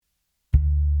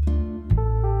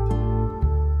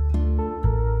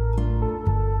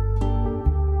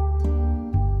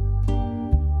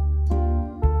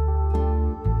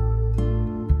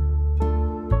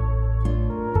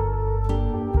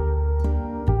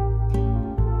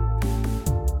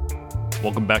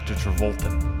Welcome back to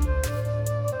Travolta.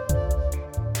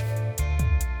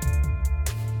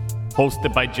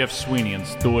 Hosted by Jeff Sweeney and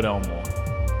Stuart Elmore.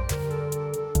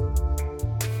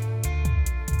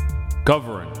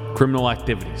 Covering criminal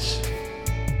activities.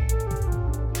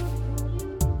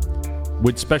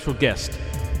 With special guest,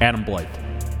 Adam Blake.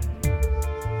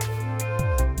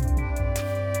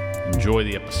 Enjoy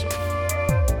the episode.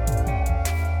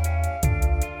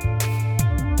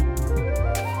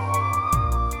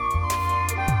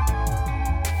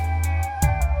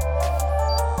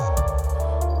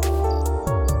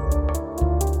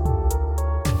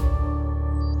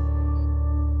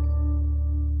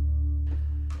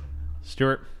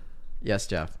 Stuart? Yes,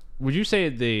 Jeff. Would you say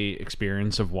the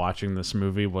experience of watching this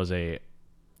movie was a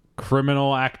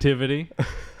criminal activity?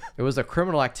 It was a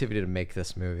criminal activity to make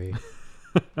this movie.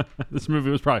 This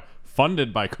movie was probably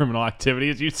funded by criminal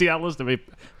activities. You see that list of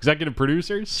executive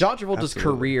producers? John Travolta's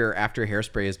career after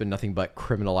Hairspray has been nothing but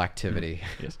criminal activity.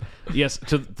 Yes. Yes,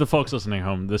 to the folks listening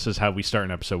home, this is how we start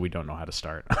an episode we don't know how to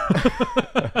start.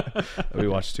 We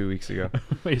watched 2 weeks ago.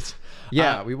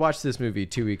 We watched this movie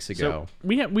 2 weeks ago. So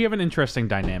we have an interesting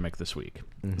dynamic this week.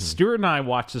 Mm-hmm. Stuart and I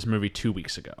watched this movie 2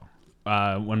 weeks ago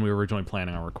when we were originally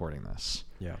planning on recording this.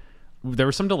 Yeah. There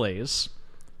were some delays.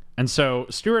 And so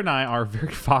Stuart and I are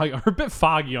a bit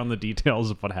foggy on the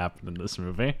details of what happened in this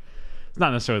movie. It's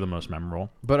not necessarily the most memorable.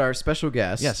 But our special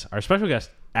guest. Yes, our special guest,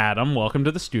 Adam, welcome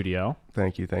to the studio.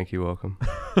 Thank you, welcome.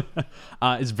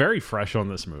 Is very fresh on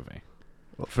this movie.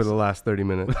 Well, for the last 30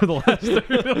 minutes.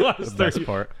 The Best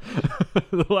part.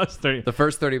 The last 30. The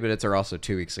first 30 minutes are also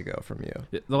 2 weeks ago from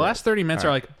you. The last 30 minutes are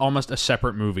like almost a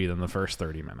separate movie than the first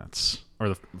 30 minutes. Or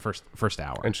the first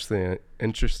hour.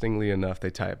 Interestingly enough,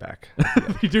 they tie it back.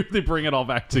 They bring it all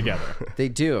back together. They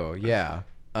do, yeah.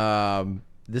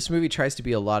 This movie tries to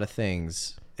be a lot of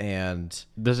things, and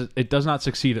It does not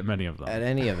succeed at many of them. at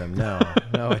any of them, no.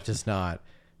 No, it does not.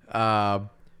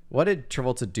 What did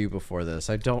Travolta do before this?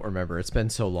 I don't remember. It's been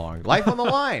so long. Life on the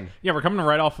Line. Yeah, we're coming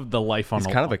right off of the Life on It's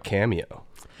the kind of a cameo.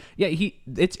 Yeah,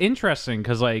 it's interesting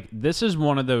because like this is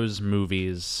one of those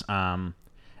movies, and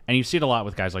you see it a lot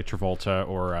with guys like Travolta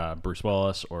or Bruce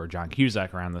Willis or John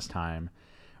Cusack around this time,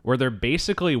 where they're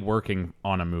basically working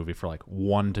on a movie for like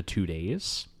 1 to 2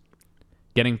 days,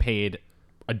 getting paid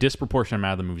a disproportionate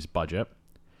amount of the movie's budget,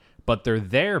 but they're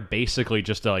there basically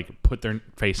just to like put their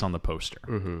face on the poster.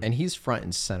 Mm-hmm. And he's front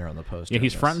and center on the poster. Yeah,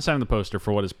 he's front and center on the poster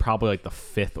for what is probably like the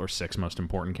 5th or 6th most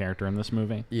important character in this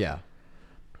movie. Yeah.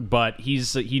 But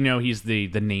he's the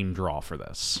name draw for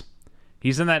this.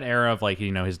 He's in that era of like,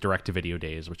 his direct-to-video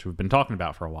days, which we've been talking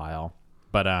about for a while.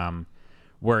 But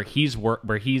where he's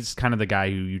kind of the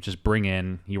guy who you just bring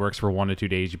in. He works for 1 to 2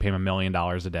 days. You pay him $1 million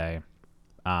a day.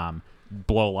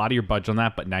 Blow a lot of your budget on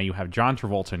that, but now you have John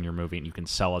Travolta in your movie, and you can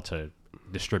sell it to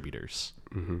distributors.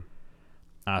 Mm-hmm.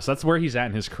 So that's where he's at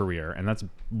in his career, and that's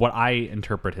what I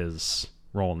interpret his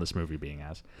role in this movie being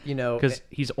as. Because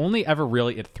he's only ever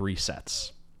really at 3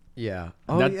 sets. Yeah.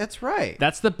 Oh, that's right.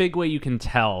 That's the big way you can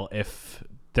tell if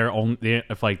they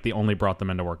only brought them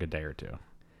in to work a day or two,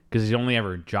 because he's only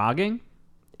ever jogging,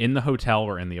 in the hotel,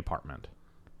 or in the apartment.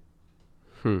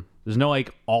 There's no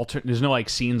there's no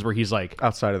scenes where he's like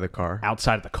outside of the car,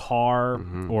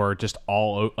 mm-hmm. or just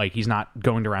he's not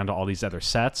going around to all these other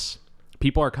sets.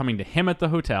 People are coming to him at the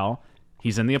hotel.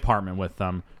 He's in the apartment with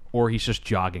them, or he's just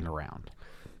jogging around.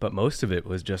 But most of it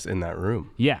was just in that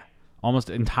room. Yeah.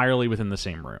 Almost entirely within the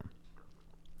same room.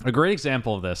 A great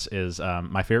example of this is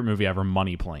my favorite movie ever,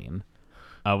 Money Plane,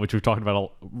 which we've talked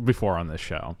about before on this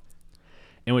show,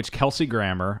 in which Kelsey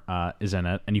Grammer is in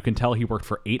it, and you can tell he worked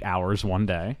for 8 hours one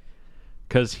day,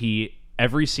 because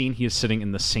every scene he is sitting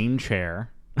in the same chair,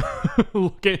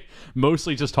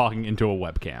 mostly just talking into a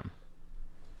webcam.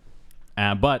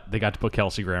 But they got to put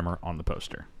Kelsey Grammer on the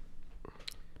poster.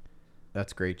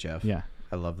 That's great, Jeff. Yeah.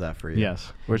 I love that for you.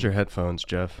 Yes. Where's your headphones,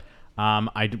 Jeff?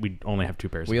 We only have 2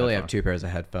 pairs. We only have 2 pairs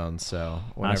of headphones, so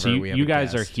whenever so we have you a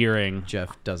guys guest, are hearing.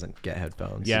 Jeff doesn't get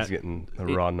headphones. Yeah. He's getting the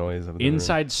raw noise of the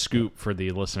Inside room. scoop for the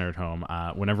listener at home.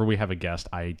 Whenever we have a guest,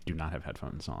 I do not have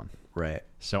headphones on. Right.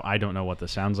 So I don't know what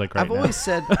this sounds like right now.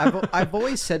 I've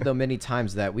always said though many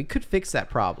times that we could fix that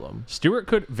problem. Stuart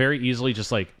could very easily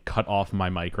just cut off my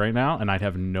mic right now, and I'd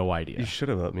have no idea. You should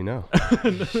have let me know.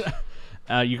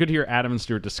 You could hear Adam and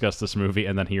Stuart discuss this movie,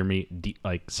 and then hear me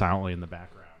silently in the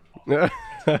background. Talk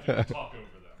over them.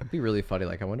 It'd be really funny.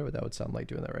 I wonder what that would sound like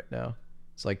doing that right now.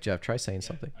 It's like, Jeff, try saying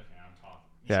something. Okay, I'm talking.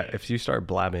 Yeah, if you start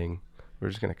blabbing, we're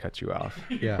just gonna cut you off.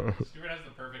 Yeah. Stuart has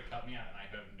the perfect cut me out, and I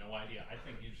have no idea. I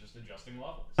think he's just adjusting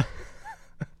levels.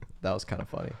 That was kind of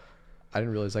funny. I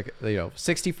didn't realize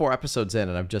 64 episodes in,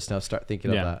 and I'm just now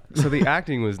thinking of that. So the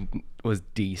acting was was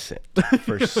decent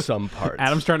for some parts.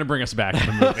 Adam's trying to bring us back to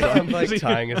the movie. So I'm like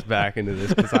tying us back into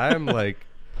this because I am like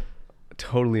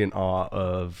totally in awe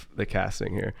of the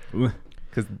casting here.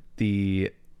 Because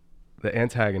the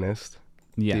antagonist,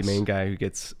 Yes. the main guy who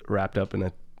gets wrapped up in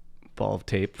a ball of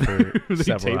tape for They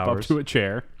several tape hours, up to a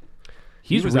chair.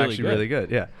 he He's was really actually good. really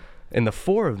good. Yeah, and the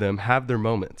four of them have their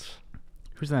moments.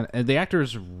 Who's that? The actor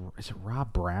is it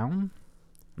Rob Brown?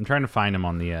 I'm trying to find him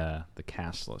on the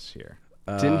cast list here.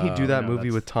 Didn't he do that no, movie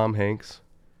that's- with Tom Hanks?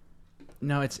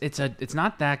 No, it's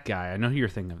not that guy. I know who you're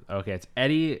thinking of. Okay, it's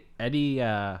Eddie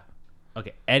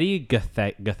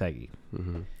Gathegi.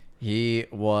 He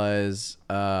was,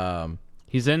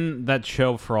 He's in that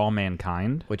show For All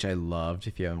Mankind. which I loved.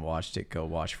 If you haven't watched it, go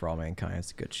watch For All Mankind.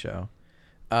 It's a good show.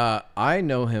 I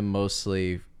know him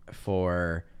mostly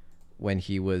for when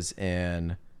he was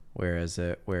in where is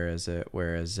it?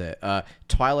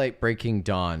 Twilight Breaking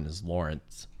Dawn as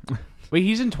Lawrence. Wait,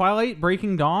 he's in Twilight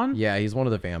Breaking Dawn? Yeah, he's one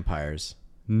of the vampires.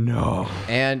 No.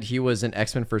 And he was in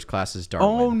X-Men First Class as Darwin.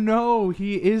 Oh no,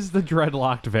 he is the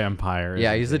dreadlocked vampire.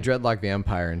 Yeah, isn't he's he? a dreadlock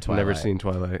vampire in Twilight. Never seen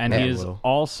Twilight. And Yeah, he is will.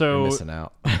 also Missing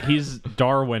out. he's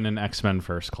Darwin in X-Men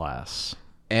First Class.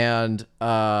 And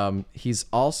he's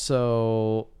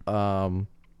also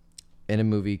in a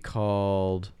movie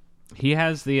called He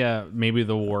has the maybe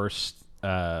the worst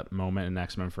moment in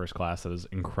X-Men First Class that is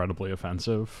incredibly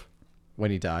offensive. When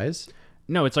He Dies.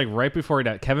 No, it's like right before he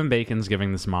died. Kevin Bacon's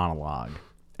giving this monologue,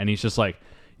 and he's just like,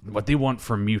 "What they want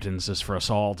from mutants is for us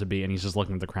all to be." And he's just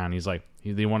looking at the crowd. And he's like,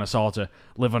 "They want us all to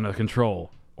live under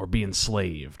control or be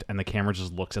enslaved." And the camera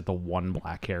just looks at the one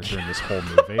black character in this whole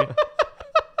movie.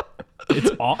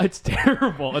 It's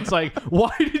terrible. It's like,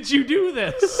 why did you do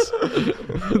this?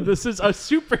 This is a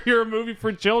superhero movie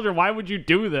for children. Why would you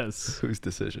do this? Whose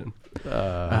decision?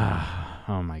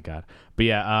 Oh my god. But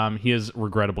yeah, he is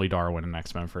regrettably Darwin in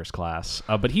X-Men First Class.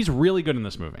 But he's really good in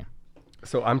this movie.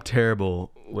 So I'm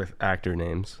terrible with actor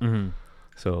names.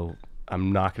 So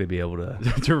I'm not going to be able to.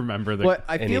 To remember the But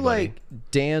I feel Anybody. like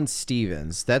Dan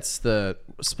Stevens, that's the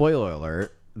spoiler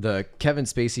alert, the Kevin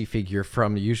Spacey figure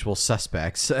from The Usual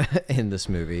Suspects in this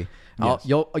movie. Yes.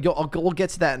 We'll get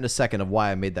to that in a second of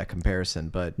why I made that comparison.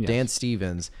 But Yes. Dan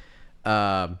Stevens,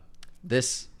 I'm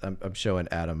showing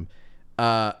Adam,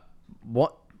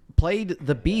 what played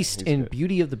the Beast in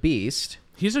Beauty of the Beast.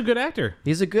 He's a good actor.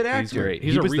 He's a good He's actor. great.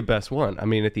 He's He a was the best one. I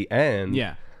mean, at the end,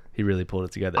 Yeah. he really pulled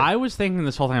it together. I was thinking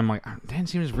this whole time, I'm like, Dan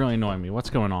Stevens is really annoying me.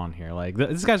 What's going on here? Like,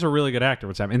 this guy's a really good actor.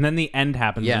 What's happening? And then the end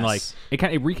happens, and like, Yes.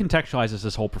 it recontextualizes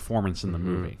his whole performance in the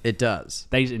movie. It does.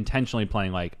 That he's intentionally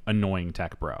playing like annoying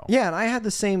tech bro. Yeah, and I had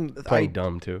the same. playing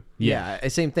dumb too. Yeah,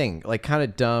 same thing. Like kind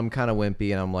of dumb, kind of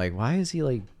wimpy, and I'm like, why is he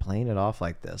like playing it off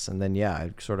like this? And then yeah,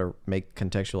 it sort of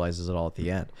contextualizes it all at the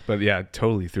end. But yeah, it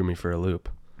totally threw me for a loop.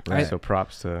 Right. So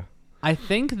props to I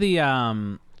think the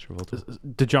Travolta.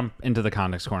 to jump into the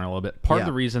context corner a little bit, part of Yeah.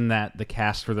 the reason that the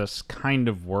cast for this kind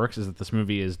of works is that this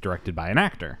movie is directed by an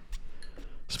actor.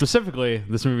 Specifically,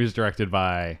 this movie is directed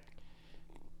by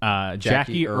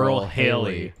Jackie Earl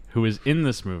Haley, who is in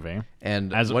this movie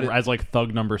And as what like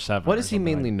Thug Number 7. what or is he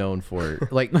something mainly like- known for?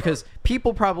 Like because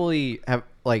people probably have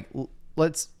like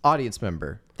let's audience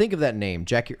member think of that name,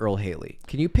 Jackie Earl Haley.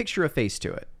 Can you picture a face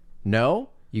to it? No,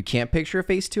 you can't picture a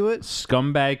face to it.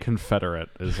 Scumbag Confederate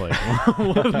is like,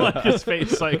 like his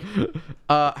face like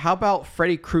How about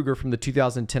Freddy Krueger from the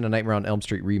 2010 A Nightmare on Elm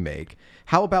Street remake?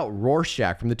 How about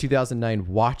Rorschach from the 2009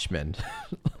 Watchmen?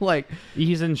 Like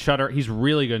he's in Shutter. He's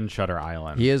really good in Shutter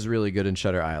Island. he is really good in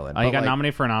Shutter Island. He But, got like,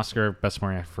 nominated for an Oscar Best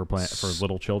Supporting Actor for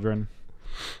Little Children.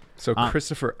 So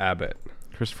Christopher Abbott.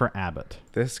 Christopher Abbott.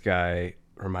 This guy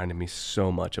reminded me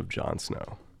so much of Jon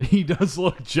Snow. He does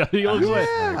look. He looks like.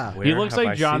 Yeah. Where He looks have like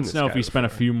I Jon seen this Snow if guy he spent a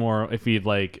before? few more. If he'd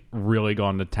like really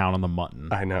gone to town on the mutton.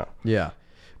 I know. Yeah.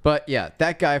 But yeah,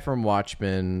 that guy from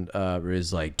Watchmen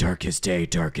is like darkest day,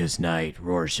 darkest night,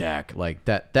 Rorschach. Like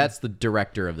that's the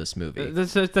director of this movie.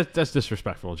 That's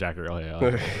disrespectful, Jack Earl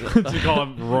Haley. To call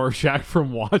him Rorschach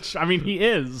from Watch. I mean, he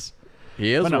is.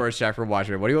 He is But no. Rorschach from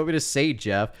Watchmen. What do you want me to say,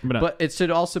 Jeff? But no. But it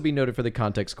should also be noted for the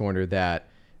context corner that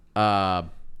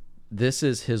this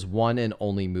is his one and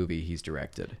only movie he's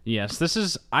directed. Yes, this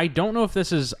is. I don't know if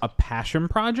this is a passion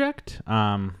project.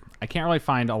 I can't really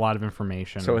find a lot of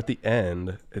information. So at the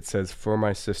end, it says "For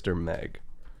my sister Meg."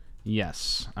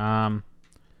 yes,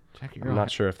 Jackie Earl. I'm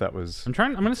not sure if that was. I'm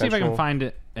trying. I'm going to see if I can intentional. find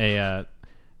it.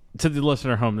 To the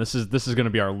listener at home, this is going to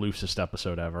be our loosest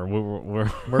episode ever. We're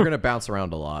We're gonna bounce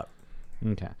around a lot.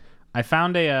 okay. I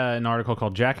found an article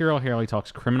called Jackie Earl Haley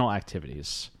Talks Criminal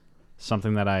Activities,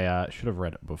 something that I should have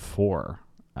read before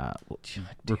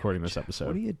recording this episode.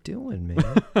 What are you doing,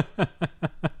 man?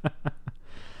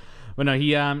 But no,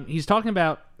 he's talking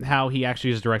about how he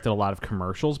actually has directed a lot of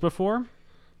commercials before,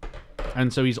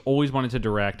 and so he's always wanted to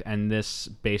direct, and this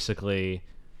basically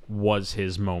was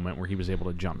his moment where he was able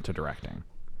to jump to directing.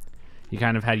 He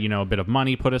kind of had, a bit of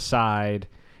money put aside.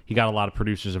 He got a lot of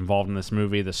producers involved in this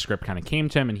movie. The script kind of came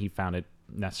to him, and he found it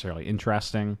necessarily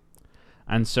interesting.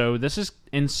 And so this is,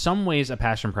 in some ways, a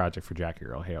passion project for Jackie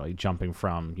Earle Haley, jumping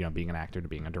from, being an actor to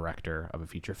being a director of a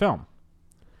feature film.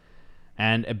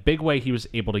 And a big way he was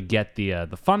able to get the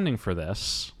funding for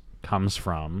this comes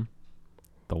from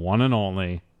the one and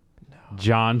only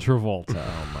John Travolta.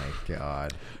 Oh my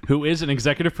God. Who is an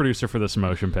executive producer for this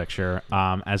motion picture,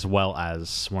 as well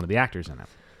as one of the actors in it.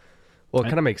 Well, it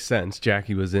kind of makes sense.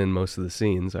 Jackie was in most of the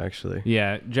scenes, actually.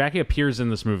 Yeah, Jackie appears in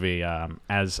this movie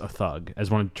as a thug, as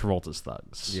one of Travolta's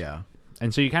thugs. Yeah.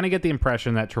 And so you kind of get the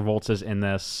impression that Travolta's in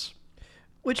this.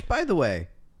 Which, by the way,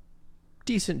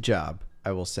 decent job,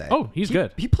 I will say. Oh, he's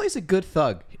good. He plays a good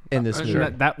thug in this movie.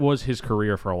 That was his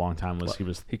career for a long time.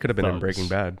 He could have been in thugs. Breaking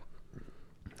Bad.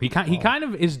 He kind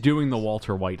of is doing the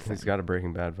Walter White thing. He's got a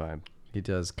Breaking Bad vibe. He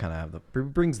does kind of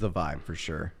have brings the vibe for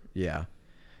sure. Yeah.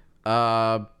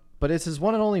 But it's his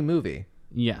one and only movie.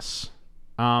 Yes.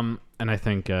 And I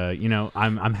think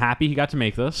I'm happy he got to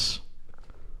make this.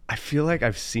 I feel like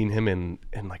I've seen him in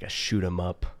like a shoot 'em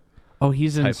up. Oh,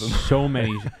 he's in so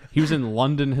many. He was in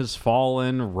London Has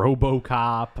Fallen,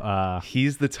 RoboCop.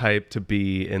 He's the type to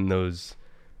be in those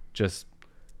just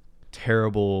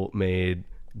terrible made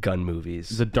gun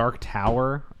movies. The Dark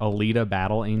Tower, Alita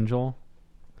Battle Angel.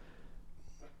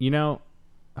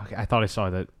 Okay, I thought I saw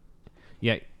that.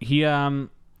 Yeah, he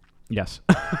yes.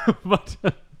 But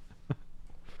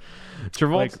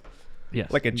Travolta,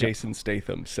 yes, like a Jason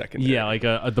Statham secondary. yeah, like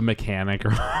the Mechanic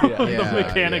or Yeah, the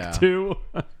Mechanic yeah. 2.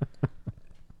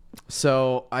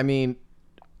 So, I mean,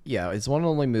 yeah, it's one and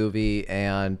only movie,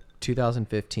 and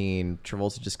 2015,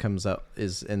 Travolta just comes up,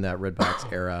 is in that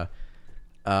Redbox era.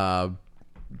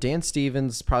 Dan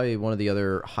Stevens, probably one of the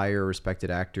other higher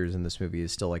respected actors in this movie,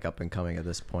 is still like up and coming at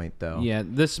this point, though. Yeah,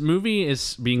 this movie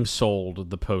is being sold,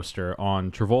 the poster,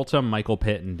 on Travolta, Michael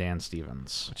Pitt, and Dan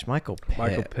Stevens. Which Michael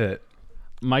Pitt.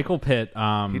 Michael Pitt,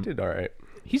 He did all right.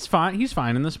 he's fine. He's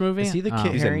fine in this movie. Is he the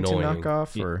Kit He's Harington annoying.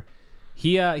 knockoff? Or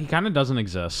He kind of doesn't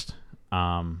exist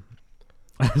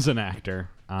as an actor.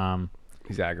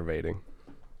 He's aggravating.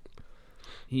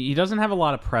 He doesn't have a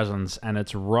lot of presence, and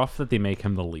it's rough that they make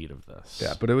him the lead of this.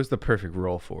 Yeah, but it was the perfect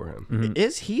role for him.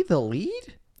 is he the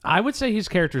lead? I would say his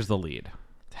character's the lead.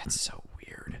 That's so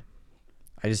weird.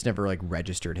 I just never like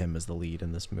registered him as the lead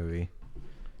in this movie.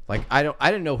 Like I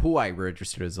didn't know who I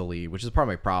registered as the lead, which is part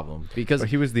of my problem because But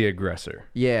he was the aggressor.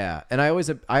 yeah, and I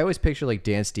always picture like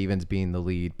Dan Stevens being the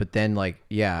lead, but then like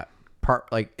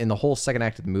in the whole second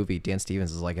act of the movie, Dan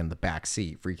Stevens is like in the back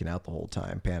seat, freaking out the whole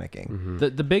time, panicking.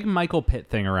 The big Michael Pitt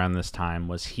thing around this time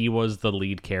was he was the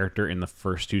lead character in the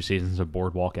first 2 seasons of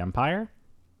Boardwalk Empire.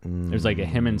 It was like a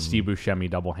him and Steve Buscemi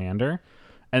double-hander.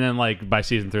 And then like by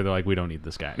season 3, they're like, we don't need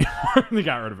this guy anymore. They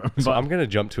got rid of him. So But- I'm gonna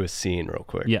jump to a scene real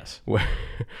quick. Yes.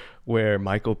 Where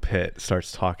Michael Pitt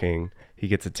starts talking. He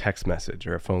gets a text message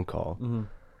or a phone call,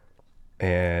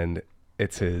 and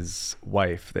it's his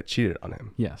wife that cheated on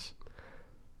him. Yes.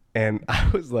 And I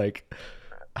was like,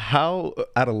 how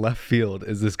out of left field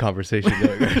is this conversation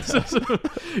going?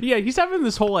 Yeah, he's having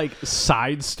this whole like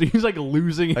he's like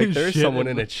losing Like his there's shit. someone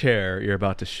in a chair you're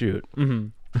about to shoot,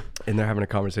 and they're having a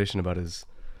conversation about his.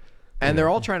 And they're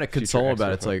all trying to console him about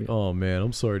it. It's like, ex-girlfriend. oh man,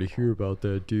 I'm sorry to hear about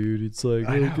that, dude. It's like,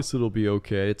 I guess it'll be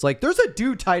okay. It's like, there's a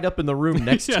dude tied up in the room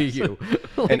next to you.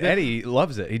 And Eddie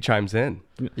loves it. He chimes in.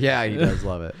 Yeah, he does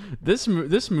love it. This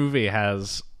movie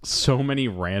has so many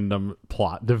random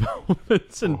plot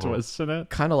developments and twists in it.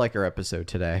 Kind of like our episode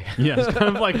today. Yeah, it's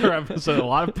kind of like our episode. A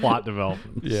lot of plot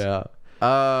developments. Yeah.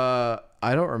 I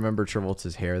don't remember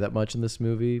Travolta's hair that much in this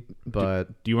movie,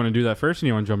 but Do you want to do that first, or do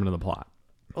you want to jump into the plot?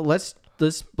 let's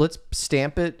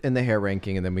stamp it in the hair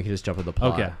ranking, and then we can just jump into the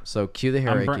plot. Okay. So cue the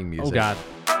hair ranking music. Oh God.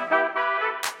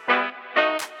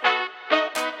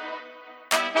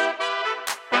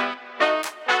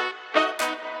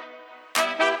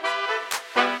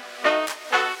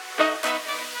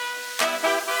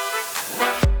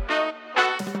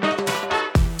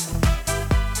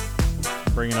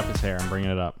 Bringing up his hair. I'm bringing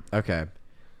it up. Okay.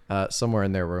 Somewhere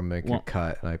in there, we're gonna make a Well-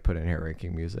 cut, and I put in hair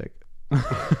ranking music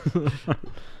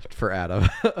for Adam.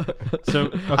 So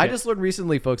okay. I just learned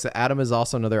recently, folks, that Adam is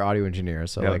also another audio engineer.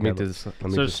 So Yeah, like, let me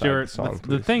decide Stuart, the song,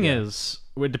 the please. thing is,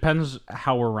 it depends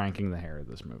how we're ranking the hair of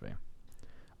this movie.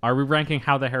 Are we ranking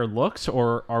how the hair looks,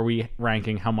 or are we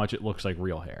ranking how much it looks like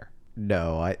real hair?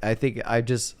 no, I think I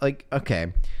just like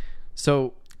okay.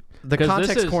 So the 'Cause this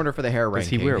context is- corner for the hair Does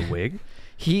ranking. he wear a wig?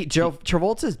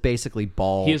 Travolta is basically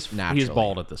bald. Naturally. He is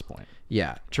bald at this point.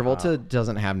 Yeah, Travolta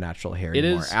doesn't have natural hair It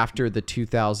anymore. is- After the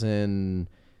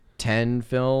 2010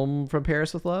 film From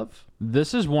Paris with Love.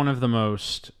 This is one of the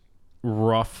most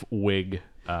rough wig.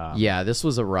 Yeah, this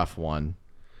was a rough one.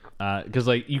 Because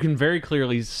like you can very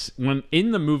clearly when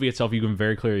in the movie itself, you can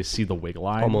very clearly see the wig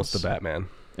lines. Almost the Batman.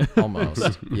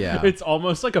 Almost. Yeah. It's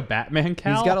almost like a Batman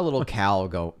cowl. He's got a little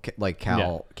Cape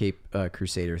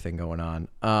Crusader thing going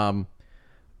on.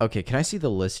 Okay, can I see the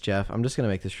list, Jeff? I'm just gonna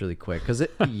make this really quick because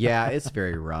it's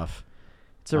very rough.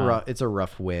 It's a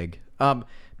rough wig.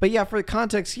 But yeah, for the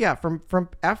context, yeah, from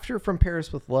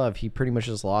Paris with Love, he pretty much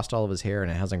just lost all of his hair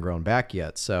and it hasn't grown back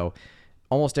yet. So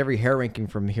almost every hair ranking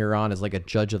from here on is like a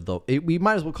judge of we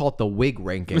might as well call it the wig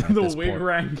ranking. At the this wig point.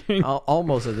 ranking.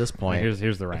 Almost at this point.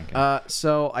 Here's the ranking.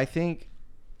 So I think,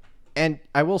 and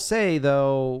I will say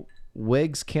though,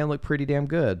 wigs can look pretty damn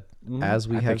good, as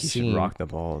we I have think he should seen rock the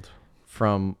bald.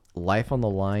 from Life on the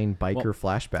Line biker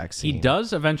flashback scene. He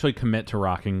does eventually commit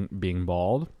to being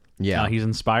bald. Yeah. He's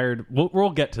inspired.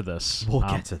 We'll get to this. We'll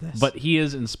get to this. But he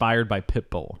is inspired by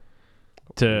Pitbull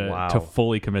to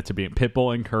fully commit to being.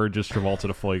 Pitbull encourages Travolta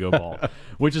to fully go bald,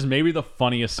 which is maybe the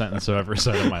funniest sentence I've ever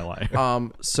said in my life.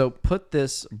 So put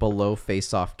this below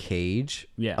Face Off Cage,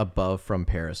 Yeah. above From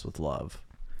Paris with Love.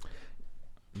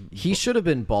 He should have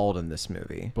been bald in this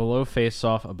movie. Below Face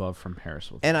Off, above From Paris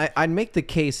with. And I'd make the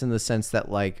case in the sense that,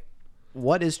 like,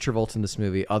 what is Travolta in this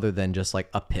movie other than just, like,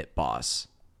 a pit boss?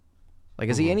 Like,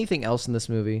 is he anything else in this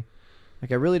movie?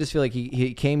 Like, I really just feel like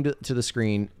he came to the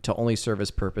screen to only serve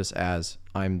his purpose as,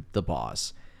 I'm the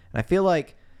boss. And I feel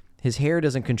like his hair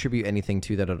doesn't contribute anything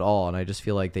to that at all. And I just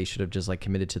feel like they should have just, like,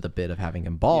 committed to the bit of having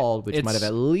him bald, which might have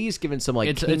at least given some, like,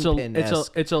 it's a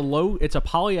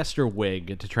polyester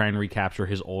wig to try and recapture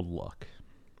his old look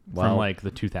from like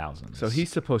the 2000s. So he's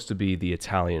supposed to be the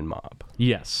Italian mob.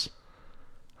 Yes.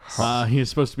 He is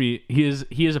supposed to be. He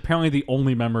is apparently the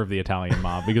only member of the Italian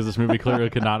mob because this movie clearly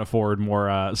could not afford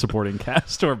more supporting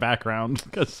cast or background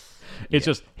because it's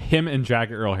just him and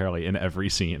Jackie Earl Haley in every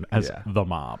scene as the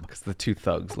mob. Because the two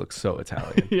thugs look so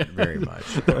Italian. Yeah, very much.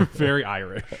 they're very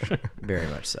Irish. Very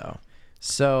much so.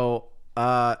 So,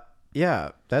 yeah,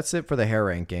 that's it for the hair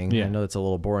ranking. Yeah. I know it's a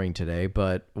little boring today,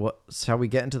 but shall we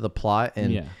get into the plot?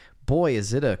 And Yeah. boy,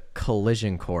 is it a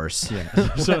collision course.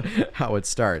 Yeah. So how it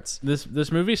starts.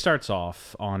 this movie starts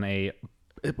off on a.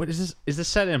 What is this? Is this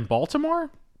set in Baltimore?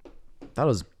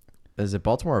 Is it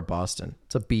Baltimore or Boston?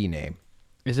 It's a B name.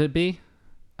 Is it B?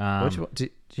 Which one? Do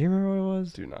you remember what it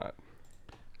was? Do not.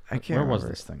 I can't Where remember. was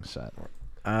this thing set?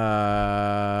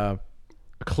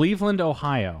 Cleveland,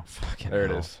 Ohio. There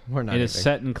it is. We're not It is even-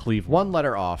 set in Cleveland. One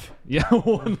letter off. Yeah,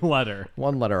 one letter.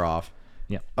 One letter off.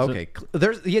 Yeah. Okay.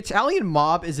 There's the Italian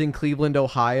mob is in Cleveland,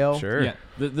 Ohio. Sure. Yeah,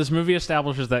 this movie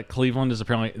establishes that Cleveland is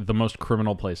apparently the most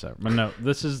criminal place ever. But no,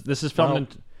 this filmed in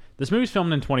this movie's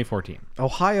filmed in 2014.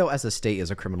 Ohio as a state is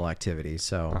a criminal activity,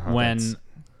 so When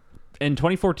in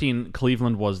 2014,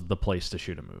 Cleveland was the place to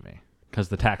shoot a movie because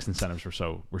the tax incentives were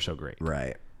so great.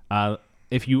 right.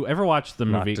 If you ever watched the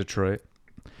Not movie, Detroit.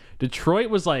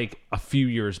 was like a few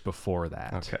years before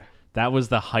that. Okay. That was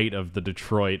the height of the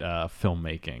Detroit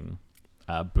filmmaking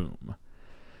boom.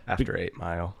 After 8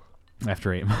 Mile.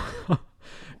 After 8 Mile.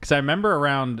 Because I remember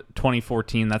around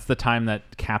 2014, that's the time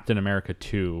that Captain America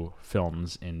 2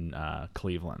 films in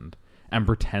Cleveland and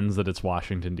pretends that it's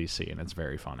Washington, D.C., and it's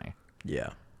very funny. Yeah.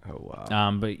 Oh,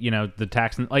 wow. But, the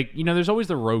tax... there's always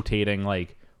the rotating,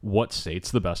 what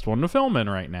state's the best one to film in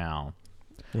right now?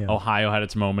 Yeah. Ohio had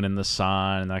its moment in the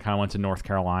sun, and then I kind of went to North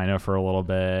Carolina for a little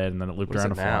bit, and then it looped What is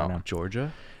around it to now? Florida.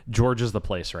 Georgia Georgia's the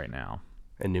place right now.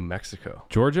 and New Mexico.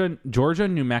 Georgia,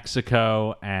 New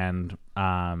Mexico, and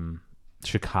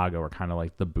Chicago are kind of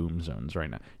like the boom zones right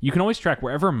now. You can always track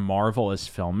wherever Marvel is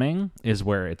filming is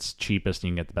where it's cheapest and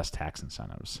you can get the best tax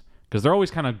incentives because they're always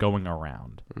kind of going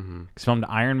around. Because filmed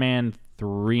Iron Man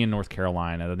 3 in North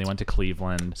Carolina, then they went to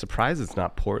Cleveland. Surprised it's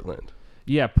not Portland.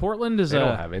 Yeah, Portland is They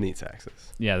don't have any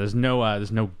taxes. yeah. There's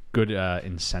no good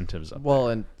incentives up Well,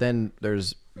 and then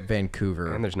there's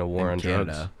Vancouver, And there's no war in on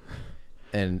Canada. drugs.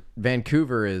 And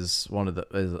Vancouver is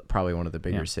probably one of the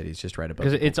bigger cities, just right above.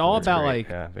 because it's all about Great. like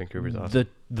Yeah, Vancouver's awesome.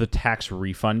 the tax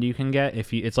refund you can get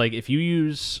if you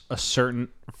use a certain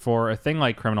for a thing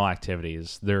like criminal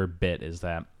activities. Their bit is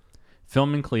that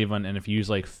film in Cleveland, and if you use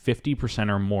like 50%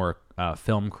 or more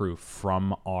film crew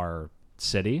from our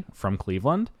city from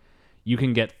Cleveland, you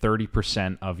can get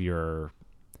 30% of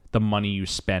the money you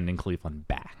spend in Cleveland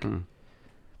back.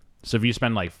 So if you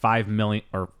spend like $5 million,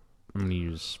 or I'm going to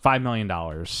use $5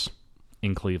 million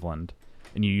in Cleveland,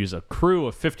 and you use a crew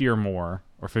of 50 or more,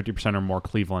 or 50% or more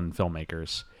Cleveland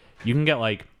filmmakers, you can get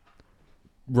like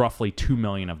roughly $2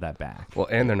 million of that back. Well,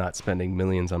 and they're not spending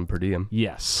millions on per diem.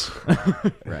 Yes,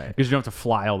 Right. because you don't have to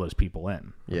fly all those people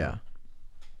in. Yeah.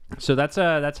 So that's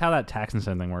how that tax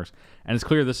incentive thing works, and it's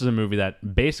clear this is a movie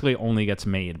that basically only gets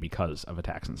made because of a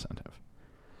tax incentive.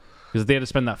 Because if they had to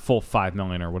spend that full $5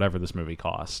 million or whatever this movie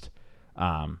cost,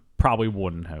 probably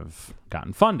wouldn't have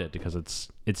gotten funded because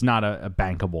it's not a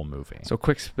bankable movie. So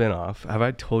quick spin-off. Have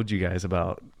I told you guys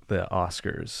about the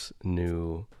Oscars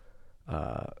new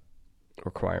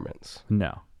requirements?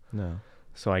 No. No.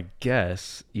 So I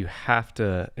guess you have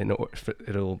to,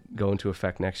 it'll go into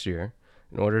effect next year.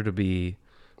 In order to be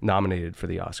nominated for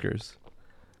the Oscars,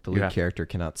 The You lead have- character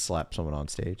cannot slap someone on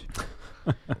stage.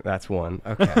 that's one.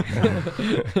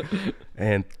 Okay.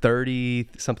 And 30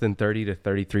 to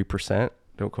 33%,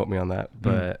 don't quote me on that,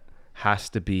 but has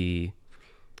to be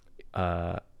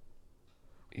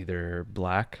either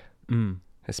black,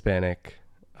 Hispanic,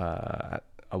 a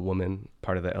woman,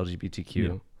 part of the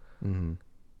LGBTQ, Mm-hmm.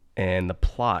 and the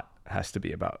plot has to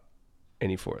be about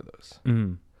any four of those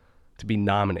to be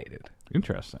nominated.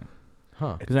 Interesting.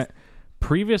 Huh. Because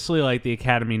previously, like the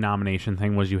Academy nomination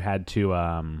thing was you had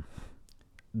to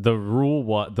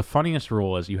the funniest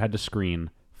rule is you had to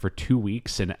screen for 2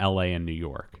 weeks in LA and New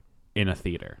York in a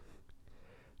theater.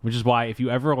 Which is why if you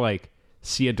ever like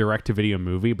see a direct-to-video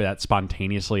movie but that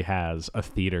spontaneously has a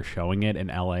theater showing it in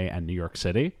LA and New York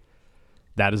City,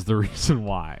 that is the reason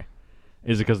why.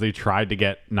 Is because they tried to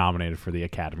get nominated for the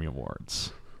Academy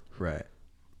Awards. Right.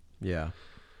 Yeah.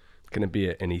 Can it be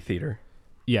at any theater?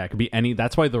 Yeah, it could be any.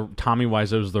 That's why the Tommy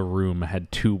Wiseau's The Room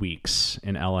had 2 weeks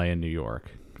in LA and New York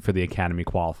for the Academy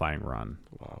qualifying run.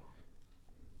 Wow.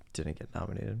 Didn't get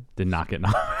nominated. Did not get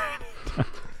nominated.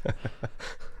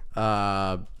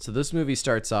 So this movie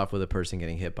starts off with a person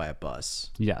getting hit by a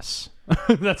bus. Yes.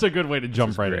 That's a good way to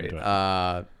jump right great. into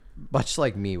it. Much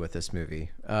like me with this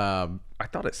movie. I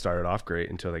thought it started off great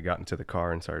until they got into the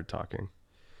car and started talking.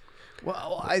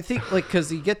 Well, I think like because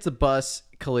he gets a bus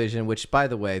collision, which by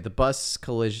the way, the bus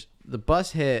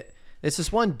hit. It's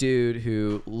this one dude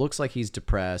who looks like he's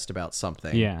depressed about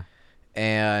something. Yeah.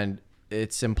 And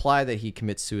it's implied that he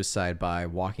commits suicide by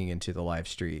walking into the live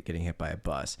street, getting hit by a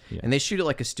bus. Yeah. And they shoot it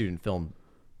like a student film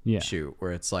Yeah. shoot,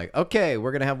 where it's like, okay,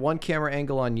 we're gonna have one camera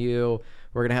angle on you.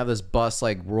 We're gonna have this bus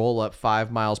like roll up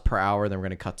 5 miles per hour, then we're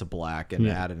gonna cut to black and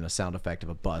add in a sound effect of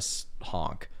a bus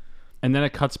honk. And then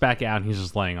it cuts back out and he's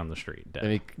just laying on the street dead. I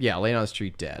mean, yeah, laying on the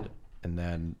street dead. And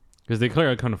then Because they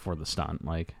clearly couldn't afford the stunt.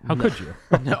 Like, how could you?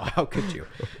 no, how could you?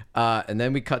 And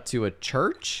then we cut to a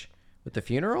church with the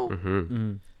funeral.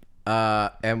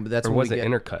 And that's Or when was we it get,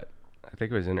 intercut? I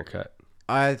think it was intercut.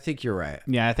 I think you're right.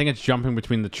 Yeah, I think it's jumping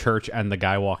between the church and the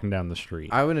guy walking down the street.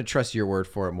 I'm gonna trust your word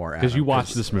for it more Because you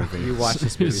watched this movie. You watched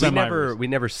this movie. We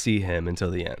never see him until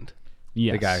the end.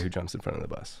 Yes. The guy who jumps in front of the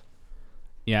bus.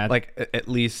 Yeah. Like at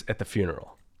least at the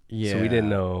funeral. Yeah. So we didn't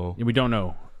know. we don't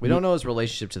know. We don't know his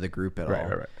relationship to the group at all. Right.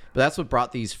 But that's what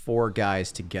brought these four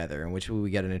guys together, in which we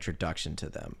get an introduction to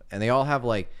them. And they all have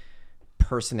like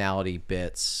personality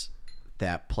bits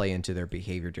that play into their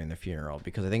behavior during the funeral.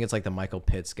 Because I think it's like the Michael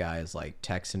Pitts guy is like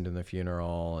texting during the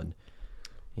funeral, and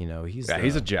you know he's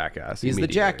a jackass. He's the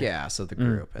immediately. jackass of the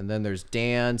group. And then there's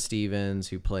Dan Stevens,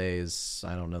 who plays,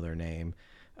 I don't know their name.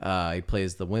 He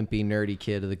plays the wimpy, nerdy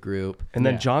kid of the group. And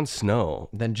then Jon Snow.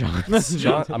 Then John.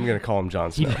 I'm gonna call him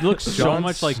Jon He Snow. looks so Jon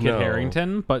much like Kit Snow.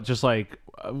 Harington, but just like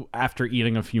after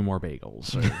eating a few more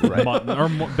bagels. Or a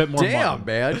bit more Damn, mutton.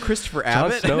 man. Christopher Jon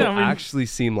Abbott. Snow I mean- actually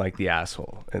seemed like the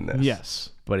asshole in this.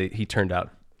 Yes. But he turned out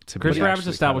to be. Christopher Abbott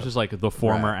actually establishes like the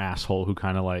former Right. asshole who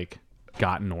kind of like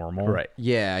got normal. Right.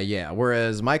 Yeah.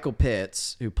 Whereas Michael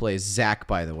Pitts, who plays Zach,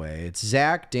 by the way, it's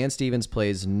Zach. Dan Stevens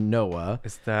plays Noah.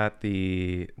 Is that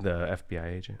the FBI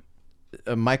agent?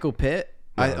 Michael Pitt.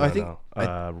 No, I think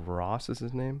Ross is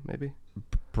his name, maybe.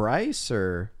 Bryce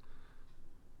or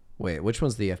wait, which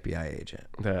one's the FBI agent?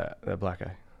 The black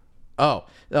guy. Oh,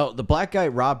 the black guy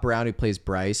Rob Brown who plays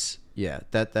Bryce. Yeah,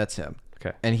 that's him.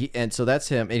 Okay. And so that's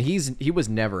him. And he was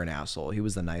never an asshole. He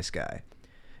was the nice guy.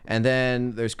 And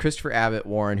then there's Christopher Abbott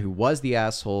Warren, who was the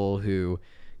asshole, who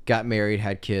got married,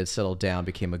 had kids, settled down,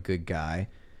 became a good guy.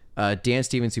 Dan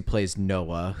Stevens, who plays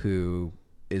Noah, who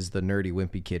is the nerdy,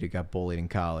 wimpy kid who got bullied in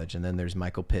college. And then there's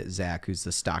Michael Pitt Zach, who's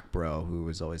the stock bro, who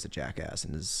was always a jackass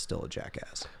and is still a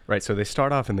jackass. Right. So they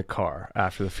start off in the car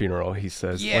after the funeral. He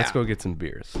says, Yeah. "Let's go get some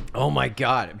beers." Oh my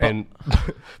God. And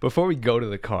before we go to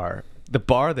the car, the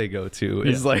bar they go to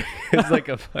is like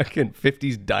a fucking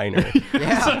 50s diner.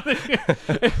 Yeah.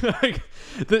 like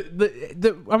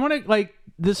I want to like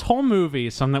this whole movie.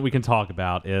 Something that we can talk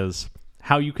about is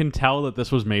how you can tell that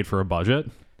this was made for a budget,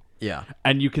 Yeah.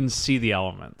 and you can see the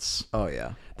elements. Oh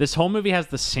yeah. This whole movie has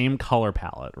the same color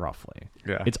palette, roughly.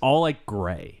 Yeah. It's all like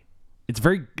gray.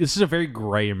 This is a very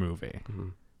gray movie.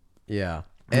 Yeah.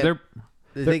 They're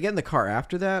Did they get in the car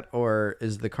after that, or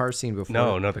is the car scene before?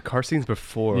 No, the car scene's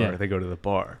before Yeah. they go to the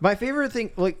bar. My favorite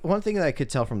thing, like one thing that I could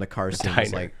tell from the car scene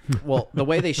is diner. like, well, the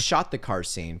way they shot the car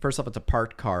scene. First off, it's a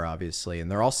parked car, obviously,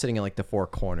 and they're all sitting in like the four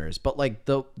corners. But like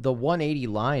the 180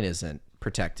 line isn't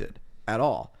protected at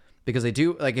all, because they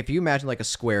do, like, if you imagine like a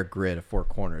square grid of four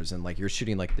corners and like you're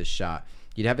shooting like this shot,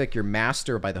 you'd have like your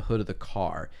master by the hood of the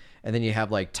car, and then you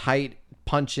have like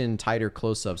tighter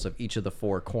close-ups of each of the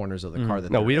four corners of the car.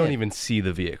 That No, they're we don't in. even see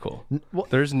the vehicle. well-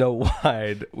 There's no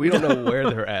wide. We don't know where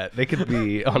they're at. They could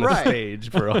be on a Right. stage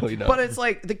for all we know. But it's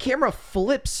like the camera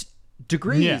flips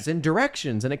degrees Yeah. and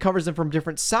directions, and it covers them from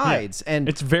different sides, and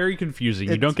it's very confusing.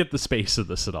 You don't get the space of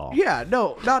this at all. yeah,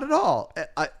 no, not at all.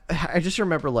 I just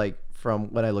remember, like,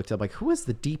 from when I looked up, like, who is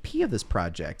the DP of this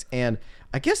project? And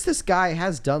I guess this guy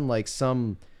has done like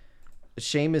some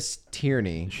Seamus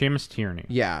Tierney. Seamus Tierney.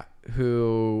 Yeah,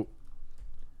 who,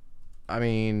 I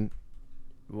mean,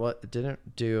 what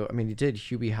didn't do? I mean, he did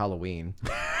Hubie Halloween,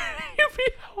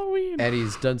 Halloween. and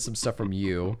he's done some stuff from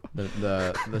You,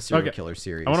 the serial Okay. killer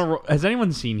series. Has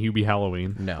anyone seen Hubie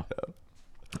Halloween? No,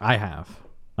 I have.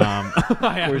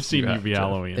 I have seen you have, Hubie Jeff.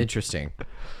 Halloween. interesting.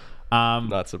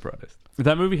 Not surprised.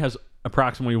 That movie has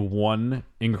approximately one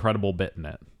incredible bit in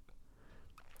it,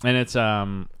 and it's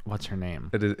what's her name?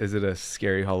 Is it a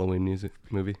scary Halloween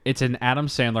movie? It's an Adam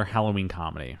Sandler Halloween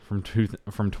comedy from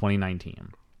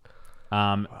 2019.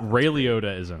 Ray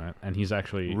Liotta is in it, and he's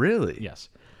actually Really? yes.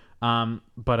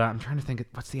 But I'm trying to think.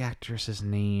 What's the actress's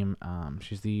name?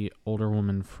 She's the older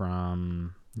woman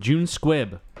from June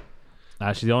Squibb.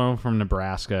 She's the older one from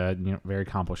Nebraska. Very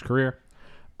accomplished career.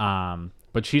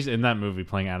 But she's in that movie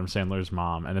playing Adam Sandler's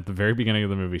mom. And at the very beginning of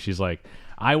the movie, she's like,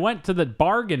 "I went to the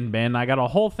bargain bin. I got a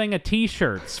whole thing of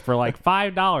T-shirts for like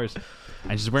 $5."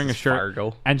 And she's wearing a shirt.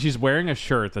 Fargo. And she's wearing a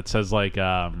shirt that says like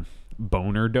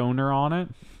boner donor on it.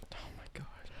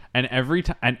 And every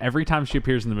time she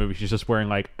appears in the movie, she's just wearing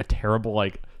like a terrible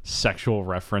like sexual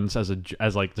reference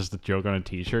as like just a joke on a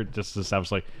T-shirt, just to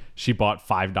establish like she bought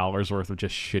 $5 worth of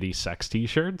just shitty sex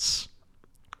T-shirts.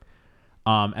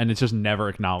 And it's just never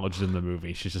acknowledged in the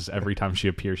movie. She's just, every time she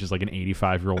appears, she's like an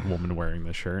 85-year-old woman wearing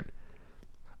this shirt.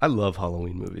 I love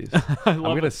Halloween movies. I'm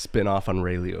gonna spin off on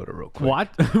Ray Liotta real quick. What?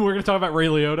 We're gonna talk about Ray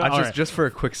Liotta. All right. Just for a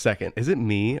quick second, is it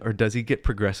me or does he get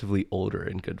progressively older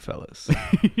in Goodfellas?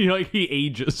 Like he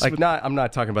ages. Like, I'm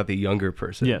not talking about the younger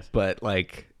person. Yes. But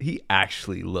like he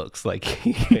actually looks like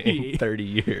he in 30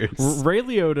 years. Ray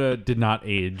Liotta did not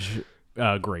age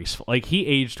graceful. Like he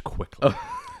aged quickly.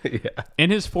 Yeah.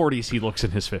 In his 40s, he looks in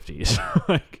his 50s.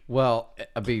 Like, Well,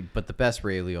 I mean, but the best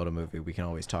Ray Liotta movie we can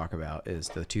always talk about is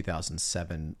the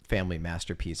 2007 family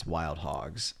masterpiece Wild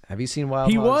Hogs. Have you seen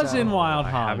Wild he Hogs? was in Al? Wild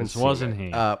haven't Hogs, seen wasn't it. he?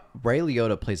 Ray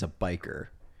Liotta plays a biker,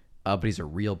 but he's a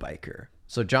real biker.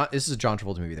 So this is a John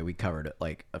Travolta movie that we covered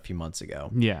like a few months ago.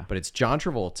 Yeah. But it's John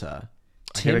Travolta.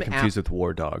 I get it confused with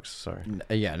War Dogs. Sorry.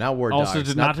 Yeah, not War Also,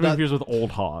 Dogs. not to be confused with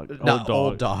Old Hog. Not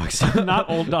Old Dogs. Not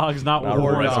Old Dogs, not War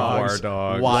War Dogs. Dogs.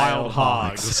 Dogs. Wild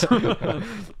Hogs.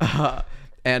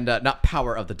 And not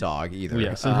Power of the Dog either.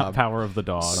 Yes, and not Power of the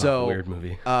Dog. So Weird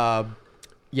movie.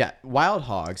 yeah, Wild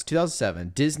Hogs,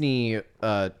 2007, Disney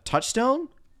Touchstone.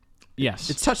 yes.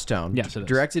 It's Touchstone. Yes, it is.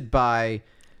 Directed by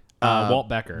Walt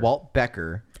Becker, Walt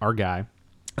Becker, our guy.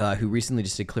 who recently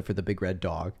just did Clifford the Big Red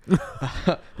Dog.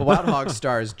 But Wild Hogs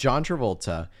stars John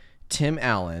Travolta, Tim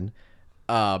Allen,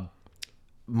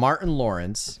 Martin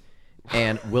Lawrence,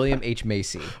 and William H.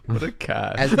 Macy What a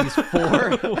cast. as these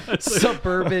four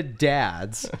suburban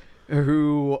dads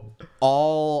who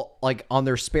all, like, on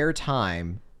their spare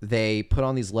time, they put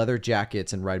on these leather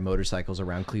jackets and ride motorcycles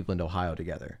around Cleveland, Ohio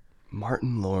together.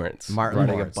 Martin Lawrence. Martin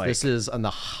riding Lawrence. a bike. This is on the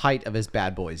height of his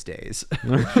Bad Boys days.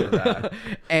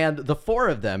 And the four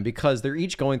of them, because they're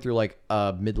each going through like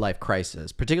a midlife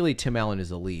crisis, particularly Tim Allen is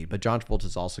the lead, but John Travolta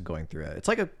is also going through it. It's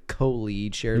like a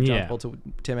co-lead shared John Yeah. Travolta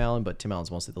with Tim Allen, but Tim Allen's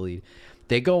mostly the lead.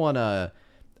 They go on a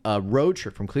road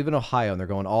trip from Cleveland, Ohio, and they're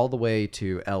going all the way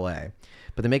to LA.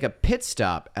 But they make a pit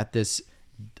stop at this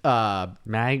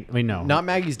Wait, no. not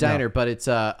Maggie's Diner, but it's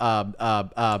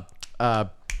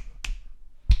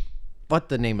what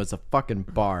the name was, a fucking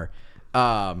bar.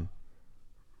 Come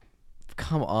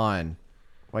on.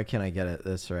 Why can't I get it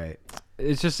this right?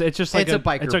 It's just like It's a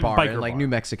biker it's like bar a biker in like bar. New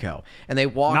Mexico. And they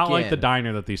walk Not in. like the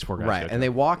diner that these four guys Right. go to. And they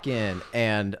walk in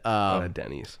and Not at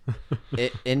Denny's.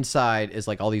 inside is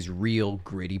like all these real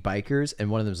gritty bikers, and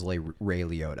one of them is like Ray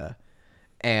Liotta.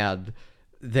 And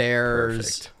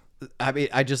there's Perfect. I mean,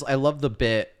 I love the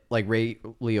bit like Ray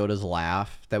Liotta's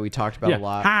laugh that we talked about Yeah. a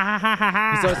lot. Ha, ha, ha, ha,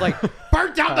 ha. So it's like,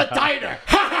 burn down the diner.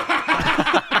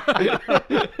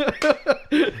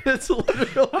 It's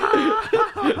literally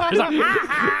It's like,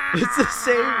 it's the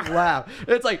same laugh.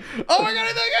 It's like, oh my god,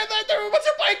 I think I threw a bunch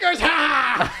of bikers.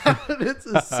 Ha! It's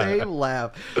the same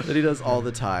laugh that he does all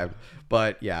the time.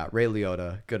 But yeah, Ray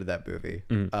Liotta, good at that movie.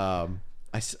 I'm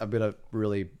gonna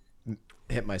really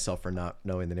hit myself for not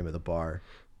knowing the name of the bar,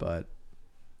 but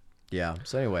yeah.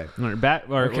 So anyway, So back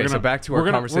to our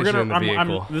conversation in the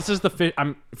vehicle. This is the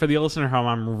I'm for the listener at home.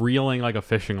 I'm reeling like a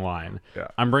fishing line. Yeah.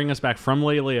 I'm bringing us back from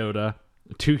Ray Liotta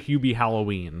to Hubie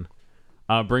Halloween.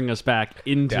 Bring us back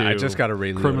into I just got a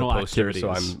Ray criminal Liotta poster, activities. so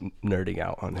I'm nerding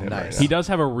out on him. Nice. Right He now. does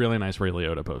have a really nice Ray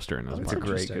Liotta poster in his It's a March.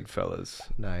 great Interesting. Goodfellas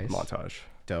Nice. montage.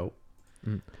 dope.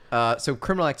 So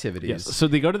criminal activities. Yes. So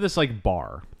they go to this like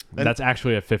bar. That's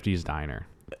actually a 50s diner.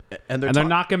 And And they're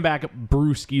knocking back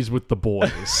brewskis with the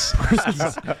boys.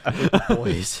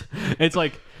 boys. It's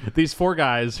like these four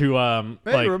guys who Hey,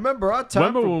 like remember our time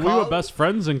remember from when we were college? best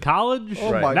friends in college?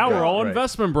 Oh my now we're God. all Right.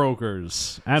 investment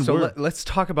brokers. And So let's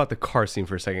talk about the car scene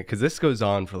for a second, because this goes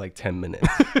on for like 10 minutes.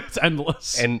 it's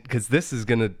endless. And because this is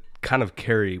going to kind of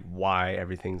carry why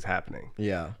everything's happening.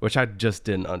 Yeah. Which I just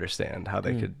didn't understand how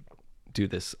they could do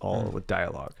this all with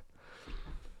dialogue.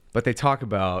 But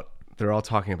they're all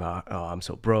talking about, oh, I'm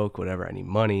so broke, whatever, I need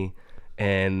money.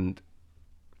 And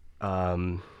The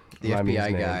remind me his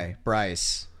FBI name. guy,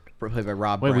 Bryce, played by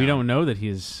Rob Wait, Brown. we don't know that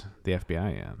he's the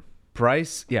FBI yet.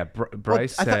 Bryce, yeah,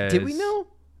 Bryce I says... thought, did we know?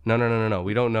 No.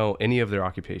 We don't know any of their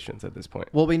occupations at this point.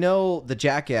 Well, we know the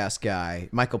jackass guy,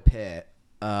 Michael Pitt,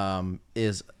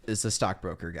 is the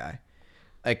stockbroker guy.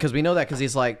 Because we know that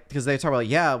because they talk about,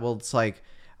 yeah, well, it's like,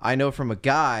 I know from a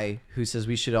guy who says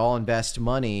we should all invest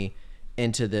money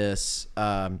into this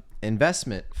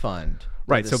investment fund.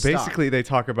 Right, so this stock. basically they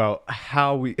talk about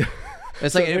how we...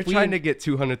 It's so like they're if we trying to get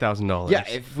 $200,000. Yeah,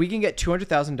 if we can get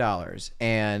 $200,000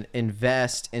 and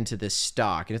invest into this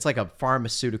stock, and it's like a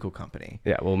pharmaceutical company,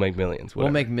 Yeah, we'll make millions. we'll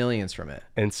whatever. make millions from it.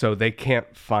 And so they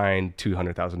can't find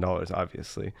 $200,000,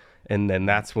 obviously. And then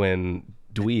that's when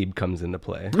Dweeb comes into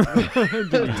play.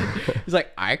 He's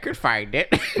like, I could find it.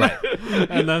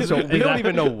 And then So we don't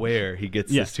even know where he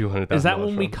gets this $200,000 Is that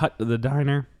when we from. cut to the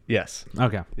diner? Yes.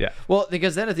 Okay. Yeah. Well,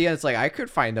 because then at the end, it's like, I could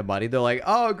find the money. They're like,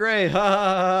 oh, great. Ha, ha,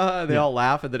 ha, ha. They all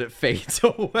laugh, and then it fades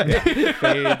away.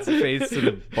 Fades to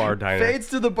the bar diner. Fades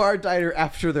to the bar diner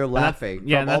after they're laughing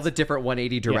yeah, from and all that's- the different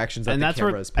 180 directions that and the that's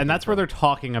camera where is and that's where picking they're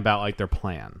talking about like their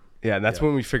plan. Yeah, and that's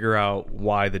when we figure out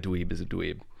why the dweeb is a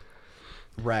dweeb.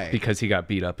 from. Right. Because he got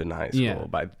beat up in high school Yeah.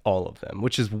 by all of them,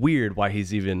 which is weird why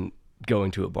he's even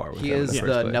going to a bar with he them in is the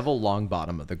first the place. Neville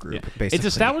Longbottom of the group, basically. It's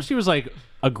established he was like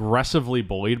aggressively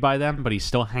bullied by them, but he's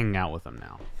still hanging out with them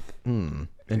now.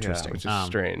 Interesting. Yeah, which is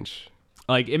strange.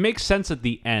 Like it makes sense at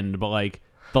the end, but like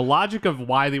the logic of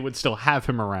why they would still have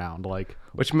him around, like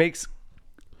Which makes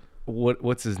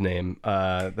what's his name?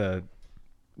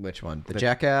 Which one? The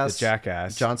jackass? The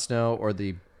jackass. Jon Snow or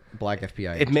the black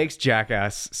FBI? It makes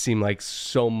Jackass seem like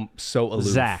so aloof.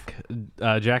 Zach.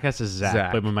 Jackass is Zach,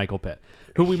 Zach. played by Michael Pitt,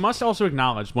 who we must also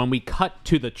acknowledge when we cut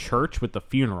to the church with the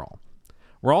funeral.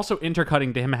 We're also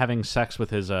intercutting to him having sex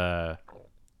with his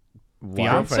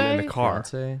Girlfriend fiance. in the car.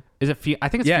 Fiancé? Is it? I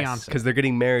think it's Yes, fiance. because they're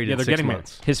getting married Yeah, in they're 6 getting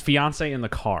months. married. His fiance in the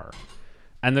car,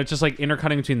 and they're just like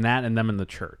intercutting between that and them in the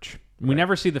church. We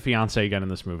never see the fiance again in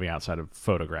this movie outside of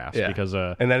photographs Yeah. because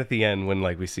and then at the end when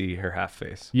like we see her half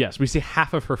face. yes, we see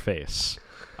half of her face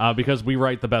because we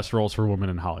write the best roles for women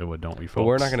in Hollywood, don't we, folks? But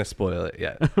we're not going to spoil it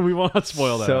yet. we will not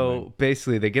spoil that. So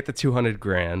basically they get the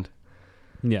 $200,000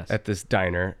 yes, at this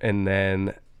diner, and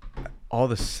then all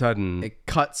of a sudden It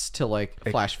cuts to like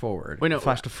flash forward. wait, no,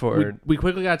 flash to forward. We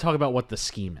quickly got to talk about what the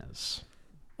scheme is.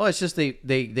 Well, it's just they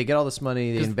get all this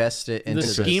money, they invest it into The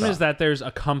this scheme is stuff. that there's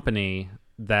a company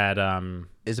that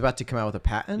is about to come out with a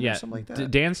patent yeah, or something like that.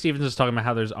 Dan Stevens is talking about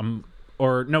how there's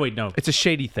or no wait no it's a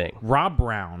shady thing. Rob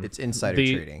Brown. It's insider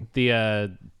the, trading. The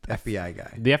FBI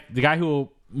guy. the guy who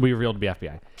we revealed to be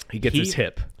FBI. He gets his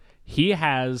hip. He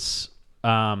has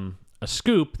a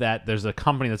scoop that there's a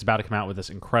company that's about to come out with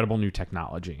this incredible new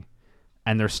technology,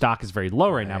 and their stock is very low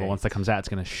right now. But once that comes out, it's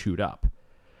going to shoot up.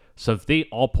 So if they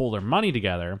all pull their money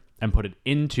together and put it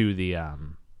into the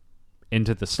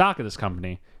stock of this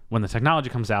company, when the technology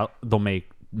comes out, they'll make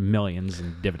millions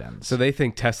in dividends. So they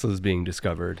think Tesla's being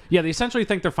discovered, yeah, they essentially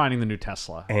think they're finding the new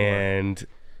Tesla. and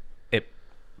it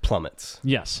plummets.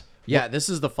 Yes. Yeah, this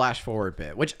is the flash forward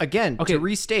bit. Which again, Okay. to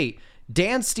restate,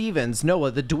 Dan Stevens,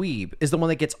 Noah the dweeb, is the one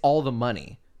that gets all the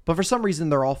money. But for some reason,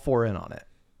 they're all four in on it.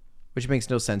 which makes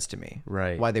no sense to me.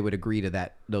 Right. Why they would agree to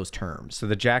those terms. So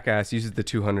the jackass uses the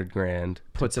 $200,000,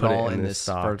 Puts it put all in this this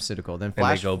stock, pharmaceutical. Then and they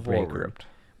flash go forward. bankrupt.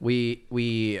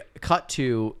 We cut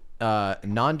to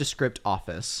nondescript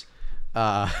office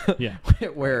Yeah.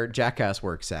 where Jackass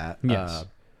works at. Yes.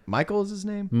 Michael is his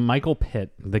name? Michael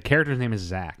Pitt. The character's name is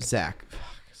Zach. Zach.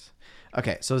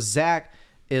 Okay, so Zach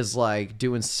is like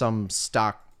doing some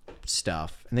stock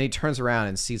stuff, and then he turns around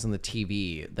and sees on the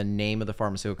TV the name of the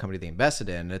pharmaceutical company they invested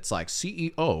in, and it's like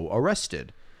CEO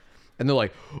arrested. And they're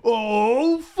like,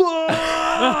 "Oh fuck!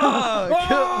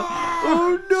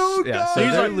 Oh no, Yeah, guys!" so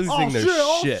He's they're like, losing "Oh, their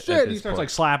shit, shit. At He this starts point. like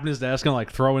slapping his desk and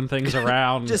like throwing things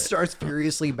around. Just starts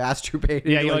furiously masturbating.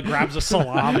 yeah, he like grabs a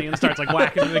salami and starts like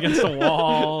whacking it against the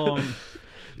wall.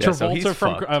 Yeah, so he's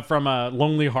Travolta from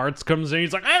Lonely Hearts comes in.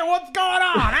 He's like, "Hey, what's going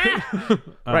on?" Eh?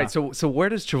 Right. So where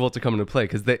does Travolta come into play?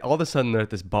 Because they all of a sudden they're at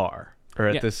this bar or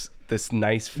at Yeah. this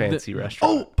nice fancy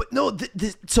restaurant. Oh, but no.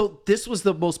 So this was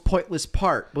the most pointless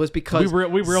part, was because we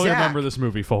really Zach- remember this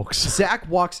movie, folks. Zach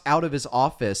walks out of his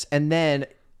office, and then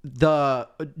the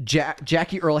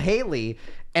Jackie Earl Haley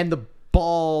and the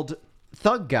bald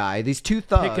thug guy, these two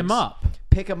thugs, Pick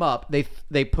him up.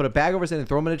 They put a bag over his head and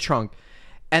throw him in a trunk,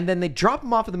 and then they drop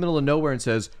him off in the middle of nowhere and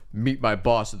says, "Meet my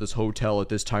boss at this hotel at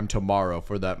this time tomorrow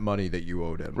for that money that you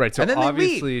owed him." Right. So and then they leave.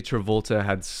 obviously Travolta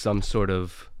had some sort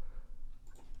of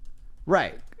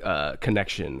Right.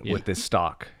 connection with this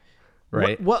stock,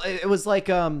 right? Well, it was like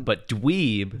But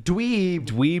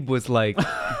Dweeb was like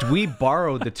Dweeb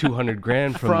borrowed the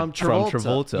 $200,000 From from Travolta.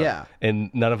 Travolta, Yeah. and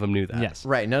none of them knew that. Yes.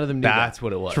 right. None of them knew That's that.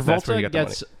 what it was. Travolta That's where he got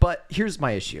gets the money. But here's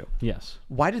my issue. yes.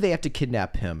 Why do they have to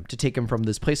kidnap him to take him from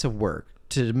this place of work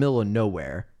to the middle of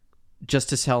nowhere just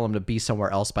to tell him to be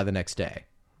somewhere else by the next day?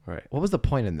 Right. What was the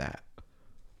point in that?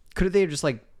 Could they have just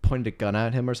like pointed a gun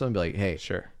at him or something? Be like, "Hey,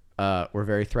 Sure. we're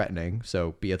very threatening,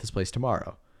 so be at this place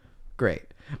tomorrow." Great.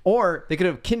 Or they could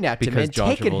have kidnapped him Because and John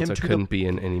taken him Travolta to couldn't be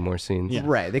in any more scenes. Yeah.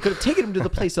 right. They could have taken him to the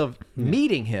place of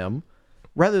meeting him,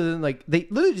 rather than like they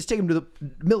literally just take him to the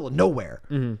middle of nowhere.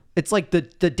 It's like the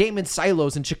Damon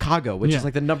Silos in Chicago, which Yeah. is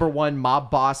like the #1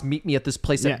 mob boss. Meet me at this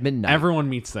place at midnight. Everyone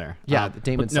meets there. Yeah, the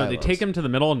Damon but no, they Silos. take him to the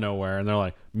middle of nowhere and they're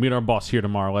like, "Meet our boss here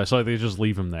tomorrow." So like, they just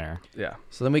leave him there. Yeah.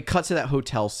 So then we cut to that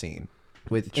hotel scene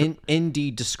with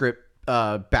indie descript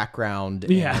background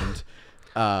Yeah.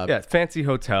 and Yeah, fancy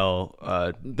hotel.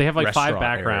 They have like 5 restaurant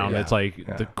background. area. It's like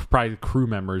Yeah. the probably crew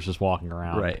members just walking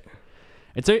around. Right.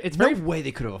 It's no very way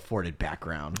they could have afforded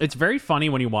background. It's very funny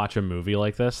when you watch a movie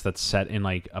like this that's set in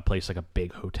like a place like a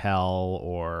big hotel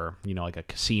or like a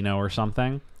casino or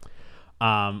something.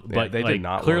 But they did like,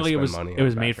 not wanna clearly it spend was money it on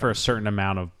was made for a background. certain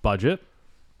amount of budget,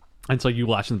 and so you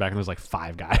watch in the back and there's like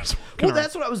 5 guys. walking Well, around.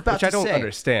 that's what I was about Which to I don't say.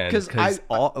 understand because because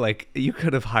all like you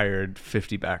could have hired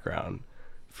 50 background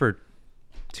for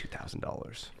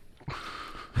 $2,000.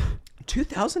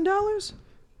 $2,000.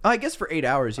 I guess for 8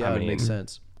 hours, yeah, it would make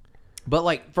sense. But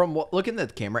like from looking at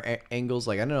the camera angles,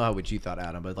 like I don't know how what you thought,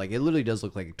 Adam, but like it literally does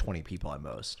look like 20 people at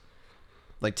most.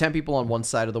 Like 10 people on one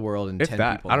side of the world and If 10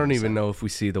 that, people. I on don't the even side. know if we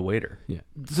see the waiter. Yeah.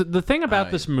 So the thing about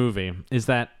this movie is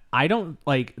that I don't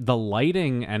like the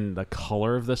lighting and the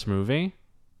color of this movie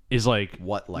is like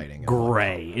what lighting.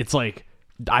 gray. It's like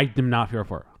I am not here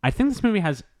for it. I think this movie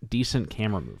has decent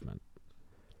camera movement.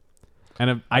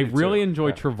 And I really too. enjoy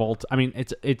Yeah. Travolta. I mean,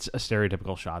 it's a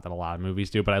stereotypical shot that a lot of movies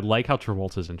do, but I like how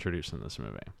Travolta's introduced in this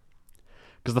movie.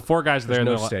 Because the 4 guys are there, There's and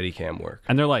no they're like, steady cam work.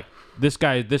 and they're like, this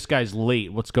guy's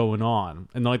late. What's going on?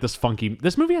 And they're like this funky.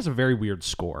 This movie has a very weird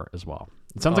score as well.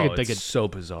 It sounds like it's so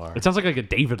bizarre. it sounds like a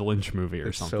David Lynch movie or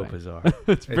It's something. so bizarre.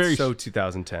 It's very so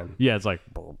 2010. yeah, it's like,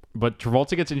 but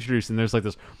Travolta gets introduced and there's like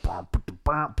this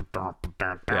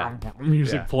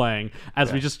music Yeah. playing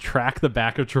as we just track the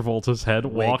back of Travolta's head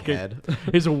walking. head.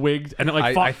 His wigged and it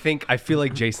like I feel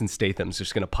like Jason Statham's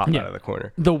just gonna pop Yeah. out of the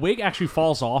corner. the wig actually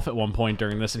falls off at one point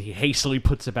during this, and he hastily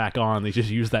puts it back on. They just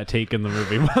use that take in the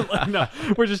movie. But like, no,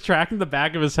 we're just tracking the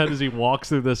back of his head as he walks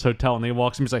through this hotel, and he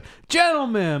walks and he's like,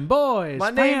 "Gentlemen, boys, My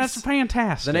name's- that's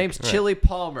fantastic." The name's Chili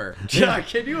Palmer. Yeah,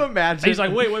 can you imagine? And he's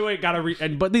like, wait, gotta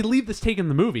read. But they leave this take in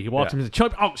the movie. He walks Yeah. in and he's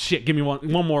like, "Oh shit, give me one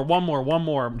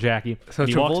more, Jackie." So And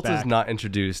he walks Travolta's back. not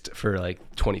introduced for like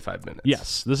 25 minutes.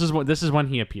 Yes, this is when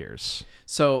he appears.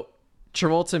 So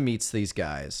Travolta meets these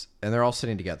guys, and they're all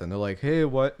sitting together, and they're like, "Hey,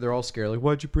 what?" They're all scared, like,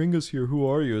 "Why'd you bring us here? Who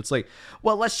are you?" It's like,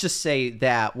 well, let's just say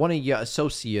that one of your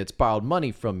associates borrowed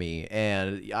money from me,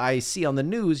 and I see on the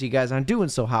news you guys aren't doing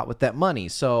so hot with that money,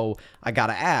 so I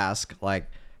gotta ask, like,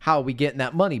 how are we getting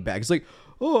that money back? It's like,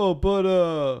 oh,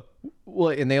 but well,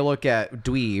 and they look at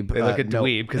Dweeb. They look at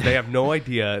Dweeb because they have no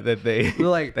idea that they're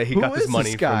like, that he "Who got this is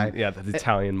money this guy?" from the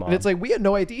Italian mob. And it's like, we had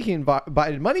no idea he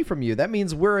invited money from you. That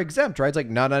means we're exempt, right? It's like,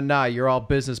 no, you're all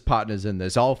business partners in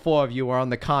this. All 4 of you are on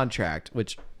the contract,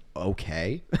 which,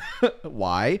 okay.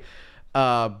 Why?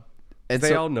 And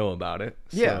they all know about it.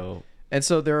 yeah. So. And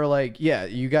so they're like, yeah,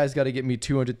 you guys got to get me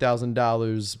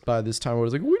 $200,000 by this time. I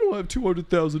was like, we don't have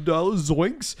 $200,000,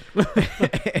 zoinks.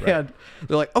 And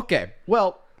they're like, okay,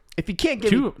 well, if you can't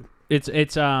give me it's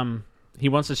he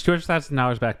wants his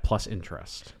 $200,000 back plus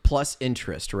interest. plus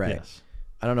interest, right? Yes.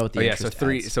 I don't know what the So interest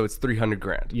adds. So it's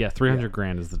 $300,000. Yeah, 300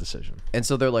 grand is the decision. And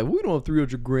so they're like, we don't have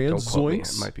 300 grand, Don't quote me.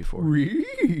 zoinks. It might be 4.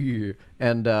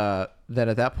 And then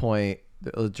at that point,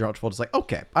 John Travolta's like,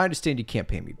 okay, I understand you can't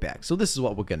pay me back. So this is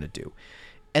what we're going to do.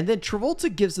 And then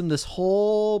Travolta gives them this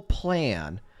whole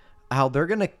plan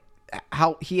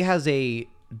how he has a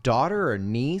daughter or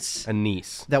niece A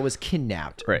niece. that was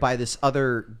kidnapped Right. by this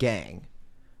other gang.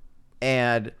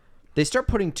 And they start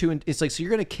putting it's like, so you're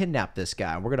going to kidnap this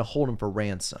guy and we're going to hold him for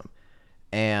ransom.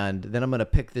 And then I'm going to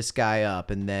pick this guy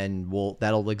up and then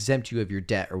that'll exempt you of your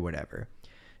debt or whatever.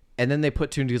 And then they put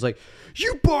 2 and 2. He's like,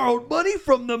 you borrowed money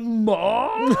from the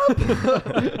mob?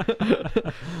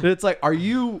 And it's like,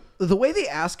 the way they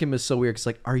ask him is so weird. It's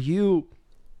like,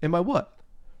 am I what?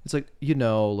 It's like,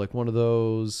 like one of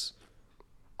those,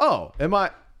 oh, am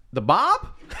I the mob?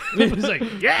 He's like,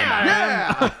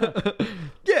 yeah. Yeah.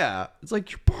 Yeah. It's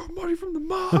like, you borrowed money from the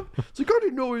mob? It's like, I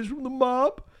didn't know he was from the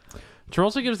mob.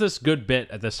 Travolta gives this good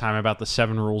bit at this time about the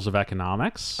 7 rules of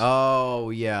economics. Oh,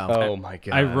 yeah. Oh my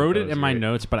god! I wrote that it was in my great.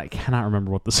 notes, but I cannot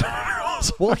remember what the 7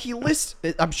 rules Well, he lists,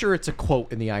 I'm sure it's a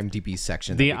quote in the IMDb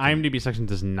section. The IMDb section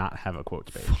does not have a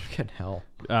quotes page Fucking hell.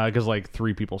 because like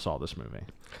 3 people saw this movie.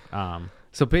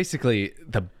 So basically,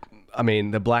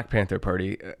 the Black Panther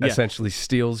Party essentially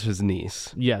steals his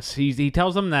niece. Yes, he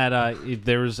tells them that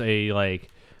there's a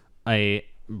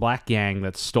black gang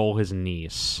that stole his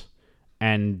niece,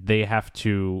 and they have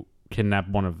to kidnap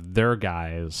one of their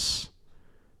guys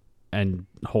and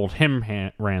hold him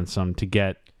ransom to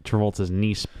get Travolta's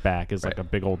niece back. Is like a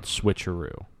big old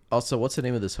switcheroo. Also, what's the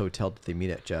name of this hotel that they meet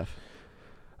at, Jeff?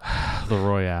 The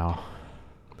Royale.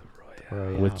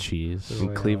 With cheese.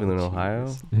 In Cleveland,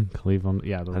 Ohio. In Cleveland,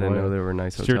 yeah. The I didn't Royale. know there were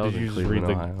nice Stuart, hotels did you in just read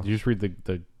Cleveland, Ohio. did you just read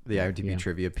the The IMDb yeah.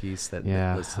 trivia piece that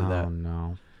Yeah. listed Oh that.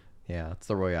 no. Yeah, it's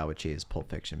the Royale with cheese Pulp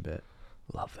Fiction bit.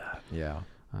 Love that. Yeah,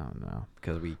 Oh no.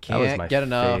 because we That was can't my get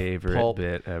enough favorite Pulp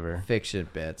bit ever. Fiction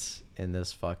bits in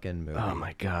this fucking movie. Oh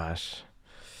my gosh.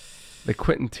 The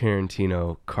Quentin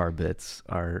Tarantino car bits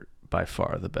are by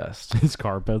far the best. His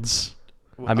carpets.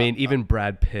 I mean, even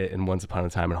Brad Pitt in Once Upon a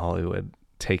Time in Hollywood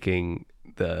taking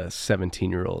the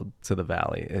 17-year-old to the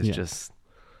valley is just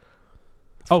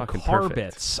Oh, fucking car perfect.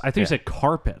 bits. I think you said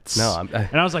carpets. No,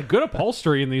 and I was like, good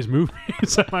upholstery in these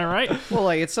movies. Am I right? Well,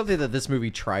 like it's something that this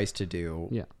movie tries to do,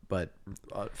 Yeah. but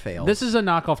fails. This is a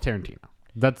knockoff Tarantino.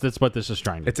 That's what this is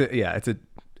trying to do.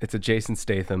 It's a Jason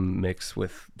Statham mix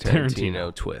with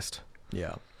Tarantino twist.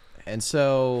 Yeah. And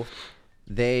so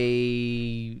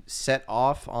they set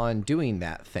off on doing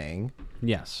that thing.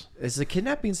 Yes. Is the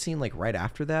kidnapping scene like right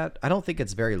after that? I don't think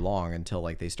it's very long until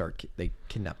like they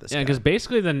kidnap this Yeah, guy. because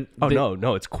basically then...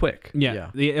 No, it's quick. Yeah.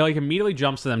 Yeah. It like immediately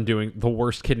jumps to them doing the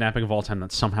worst kidnapping of all time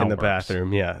that somehow In the works.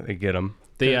 bathroom, yeah, they get him.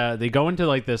 They go into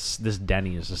like this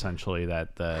Denny's essentially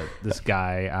that this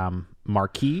guy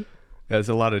Marquis. There's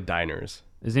a lot of diners.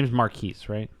 His name's Marquise,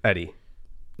 right? Eddie.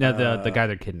 Yeah, the guy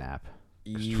they kidnap.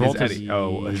 Travolta's Eddie.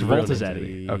 Oh, his real Travolta's name's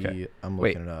Eddie. Okay. I'm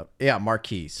Wait. looking it up. Yeah,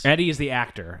 Marquise. Eddie is the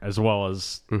actor as well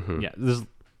as yeah. This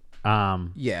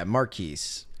Yeah,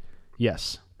 Marquise.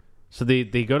 yes. So they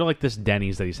go to like this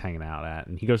Denny's that he's hanging out at,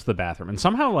 and he goes to the bathroom, and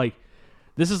somehow like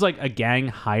this is like a gang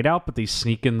hideout, but they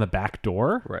sneak in the back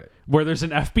door, Right. where there's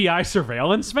an FBI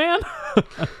surveillance van.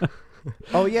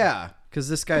 Oh yeah, because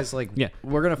this guy's like, Yeah.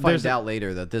 we're gonna find There's out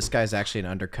later that this guy's actually an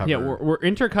undercover. Yeah, we're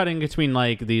intercutting between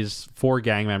like these 4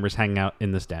 gang members hanging out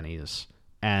in this Denny's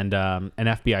and an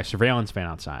FBI surveillance van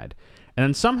outside. And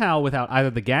then somehow, without either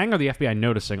the gang or the FBI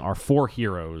noticing, our 4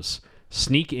 heroes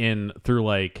sneak in through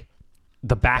like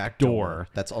the back door,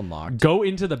 that's unlocked. go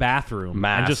into the bathroom,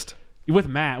 and just with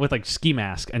like ski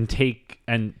mask and take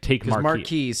Because Marquis.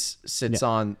 Marquise sits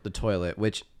on the toilet,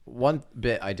 which one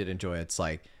bit I did enjoy. It's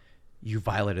like, you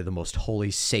violated the most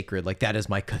holy sacred. Like, that is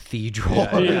my cathedral.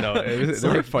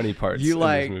 There were funny parts You in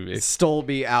like this movie. stole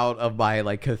me out of my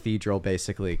like cathedral,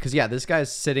 basically. Because yeah, this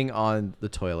guy's sitting on the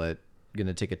toilet,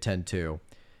 gonna take a 10-2,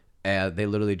 and they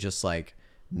literally just like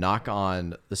knock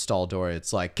on the stall door.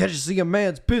 It's like, can't you see a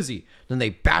man's busy? Then they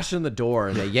bash in the door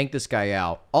and they yank this guy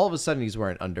out. All of a sudden, he's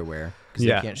wearing underwear because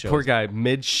Yeah, they can't show. poor his- guy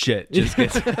mid shit just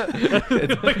gets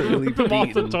really Come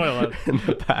off the beaten toilet. in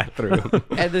the bathroom.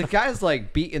 And the guy's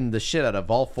like beating the shit out of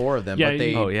all four of them, Yeah, but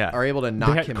they oh, yeah. are able to They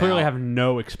knock him clearly out. have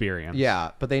no experience.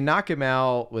 Yeah, but they knock him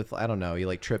out with, I don't know, he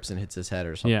like trips and hits his head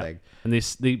or something. Yeah. And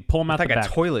they pull him out Like the a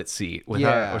back. toilet seat, which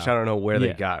Yeah. I don't know where they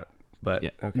Yeah. got. But Yeah.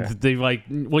 okay. They like,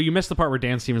 well, you missed the part where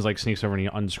Dan Stevens like sneaks over and he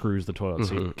unscrews the toilet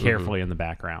seat carefully in the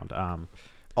background.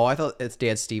 Oh, I thought it's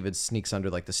Dan Stevens sneaks under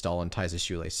like the stall and ties his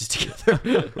shoelaces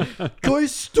together.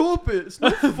 Guys, stop it! It's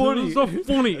not funny. It's so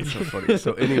funny. Funny.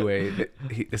 So anyway,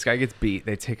 this guy gets beat.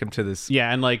 They take him to this.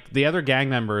 Yeah, and like the other gang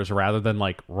members, rather than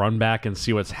like run back and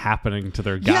see what's happening to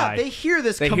their guy, Yeah, they hear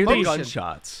this They hear commotion. the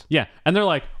gunshots. yeah, and they're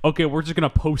like, okay, we're just gonna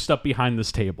post up behind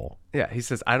this table. Yeah, he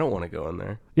says, "I don't want to go in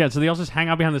there." Yeah, so they all just hang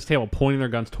out behind this table, pointing their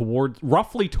guns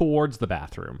roughly towards the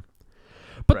bathroom.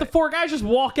 But the Right. four guys just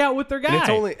walk out with their guy. And it's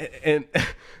only and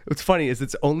what's funny is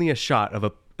it's only a shot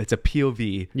of it's a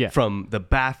POV Yeah. from the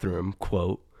bathroom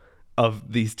quote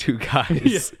of these two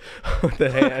guys with the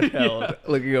handheld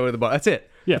looking over the bar. That's it.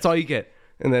 Yeah. That's all you get.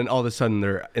 And then all of a sudden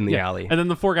they're in the alley. And then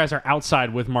the four guys are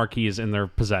outside with marquees in their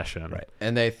possession. Right.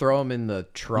 And they throw him in the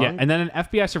trunk. Yeah, and then an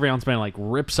FBI surveillance man like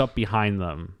rips up behind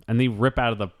them, and they rip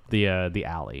out of the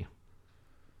alley,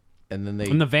 and then they.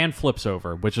 and the van flips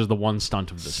over, which is the one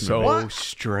stunt of this So movie.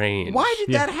 strange. Why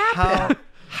did that happen?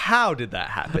 How did that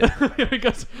happen?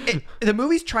 because The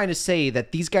movie's trying to say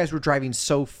that these guys were driving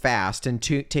so fast and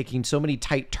taking so many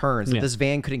tight turns that Yeah. this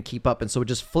van couldn't keep up, and so it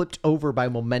just flipped over by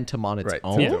momentum on its right.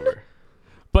 own. tipped over.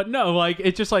 But no, like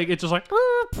it's just like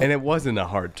And it wasn't a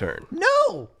hard turn.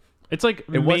 No. it's like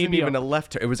It wasn't even a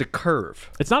left turn. It was a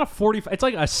curve. It's not a 40. It's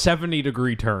like a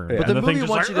 70-degree turn. But And the thing movie just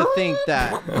wants like, you to think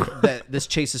that this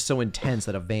chase is so intense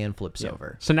that a van flips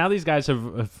over. So now these guys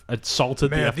have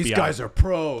assaulted the FBI. are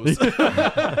pros.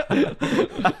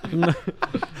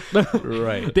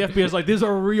 Right. The FBI's like, these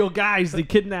are real guys. They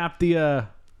kidnapped the.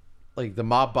 Like the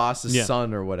mob boss's Yeah.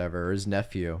 son or whatever, or his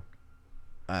nephew.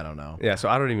 I don't know. Yeah, so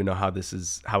I don't even know how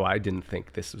I didn't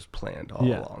think this was planned all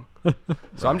Yeah. along.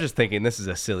 So I'm just thinking this is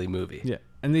a silly movie. Yeah,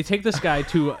 and they take this guy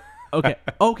to. Okay.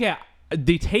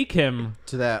 They take him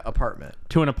To that apartment.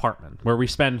 to an apartment where we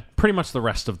spend pretty much the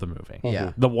rest of the movie.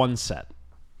 Yeah. The one set.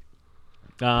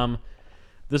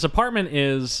 This apartment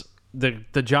is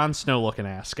the Jon Snow looking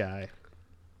ass guy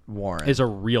Warren. is a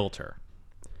realtor,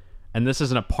 and this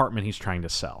is an apartment he's trying to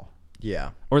sell, yeah.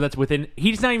 or that's within.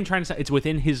 He's not even trying to sell. It's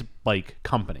within his like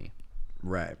company.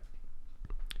 Right.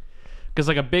 Because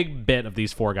like a big bit of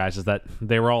these four guys is that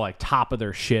they were all like top of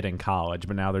their shit in college,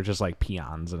 but now they're just like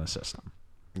peons in a system.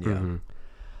 Yeah.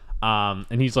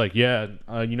 And he's like, yeah,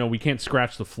 we can't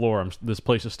scratch the floor. This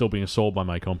place is still being sold by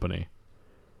my company.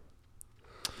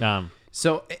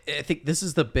 So I think this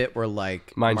is the bit where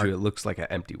like Mind you, it looks like an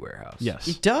empty warehouse. Yes.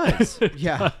 It does.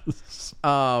 Yeah.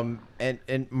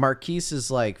 And Marquise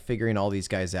is like figuring all these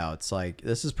guys out. It's like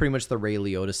this is pretty much the Ray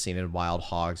Liotta scene in Wild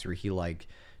Hogs where he like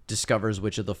discovers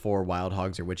which of the four wild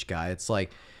hogs are which guy. It's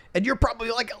like, and you're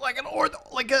probably like a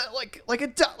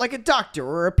doctor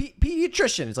or a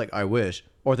pediatrician. It's like, I wish.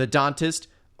 Or the dentist.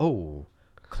 Oh,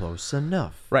 close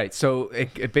enough. Right. So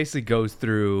it basically goes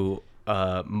through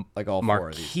Like all four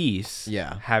of these. Marquise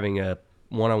Yeah. having a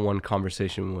one-on-one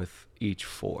conversation with each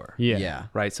four. Yeah. Yeah.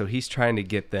 Right. So he's trying to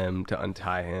get them to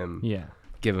untie him, Yeah.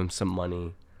 give him some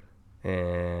money,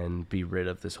 and be rid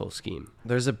of this whole scheme.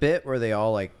 There's a bit where they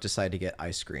all like decide to get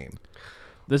ice cream.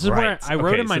 This is where Right. I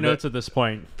wrote Okay, in my so notes at this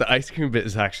point. The ice cream bit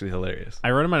is actually hilarious.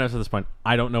 I wrote in my notes at this point,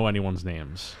 I don't know anyone's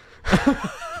names.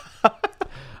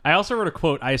 I also wrote a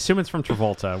quote. I assume it's from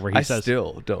Travolta, where he I says,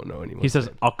 still don't know anyone. he says,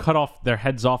 I'll cut off their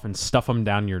heads off and stuff them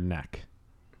down your neck.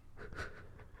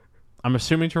 I'm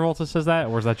assuming Travolta says that,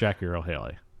 or is that Jackie Earle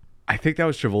Haley? I think that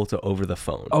was Travolta over the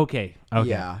phone. Okay.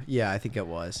 Yeah, I think it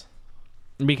was.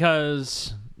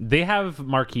 Because they have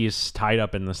Marquise tied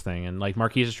up in this thing, and like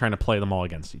Marquise is trying to play them all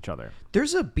against each other.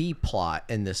 There's a B plot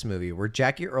in this movie where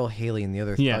Jackie Earle Haley and the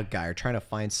other Yeah. thug guy are trying to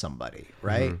find somebody,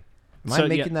 right? Am So, I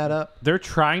making that up? They're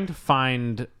trying to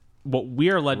find what we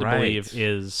are led to Right. believe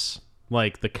is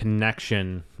like the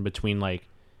connection between like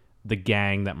the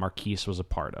gang that Marquise was a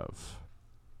part of.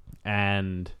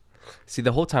 And See,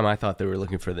 the whole time I thought they were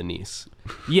looking for the niece.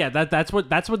 yeah, that's what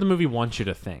the movie wants you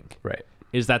to think. Right.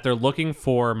 Is that they're looking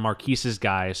for Marquise's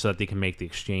guy so that they can make the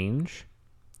exchange.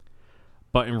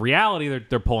 But in reality,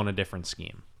 they're pulling a different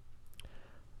scheme.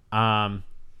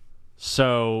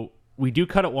 So we do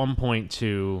cut at one point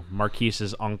to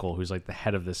Marquise's uncle, who's like the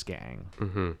head of this gang,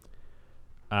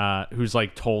 who's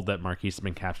like told that Marquise has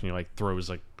been captured. And he like throws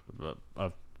like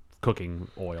a cooking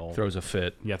oil. Throws a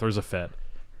fit. Yeah, throws a fit.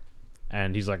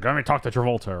 And he's like, let me talk to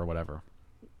Travolta or whatever.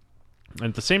 And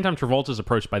at the same time, Travolta's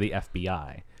approached by the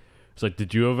FBI. He's like,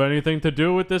 did you have anything to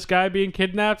do with this guy being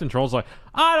kidnapped? And Travolta's like,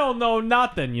 I don't know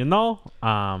nothing, you know?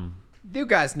 You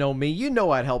guys know me. You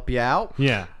know I'd help you out.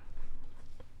 Yeah.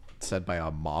 Said by a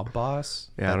mob boss.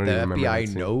 Yeah, I don't the even remember that FBI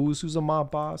scene. knows who's a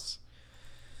mob boss.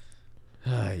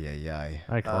 Ay.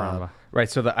 I caramba. Right.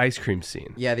 So the ice cream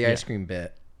scene. Yeah, the ice cream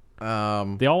bit. They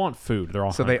all want food. They're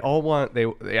all So hungry.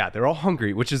 they're all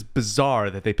hungry, which is bizarre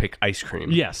that they pick ice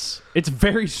cream. Yes. It's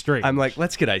very strange. I'm like,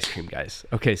 let's get ice cream, guys.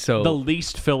 Okay, so the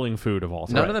least filling food of all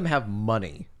time. None of them have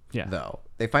money. Yeah. Though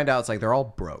they find out it's like they're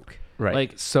all broke. right.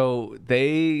 like- So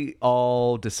they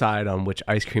all decide on which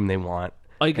ice cream they want.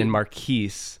 Like- and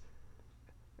Marquise,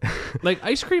 Like,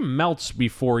 ice cream melts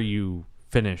before you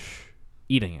finish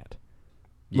eating it.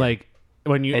 Like,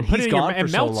 when you and put he's it in your gone mouth, for it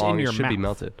so melts long, in it your should mouth. be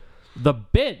melted. The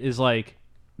bit is like,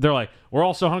 they're like, we're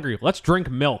all so hungry. Let's drink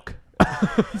milk.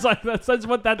 It's like, that's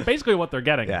basically what they're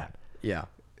getting. Yeah. Yeah.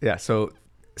 Yeah. So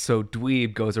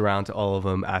Dweeb goes around to all of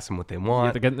them, asks them what they Yeah,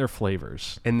 want, they're getting their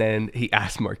flavors. and then he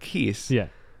asks Marquise. Yeah.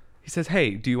 He says,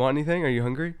 "Hey, do you want anything? Are you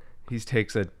hungry?" He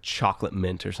takes a chocolate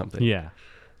mint or something. Yeah.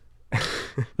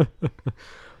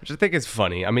 Which I think is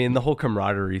funny. I mean, the whole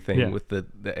camaraderie thing Yeah. with the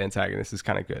antagonist is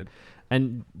kind of good.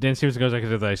 And Dan Stevenson goes back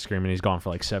to the ice cream, and he's gone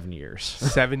for like 7 years.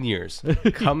 7 years.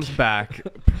 Comes back,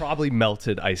 probably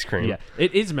melted ice cream. Yeah.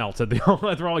 It is melted. They're all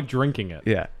like drinking it.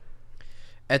 Yeah.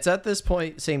 It's at this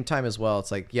point, same time as well.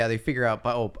 It's like, yeah, they figure out,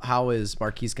 oh, how is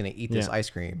Marquise going to eat this Yeah. ice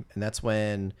cream? And that's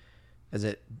when, is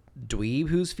it Dweeb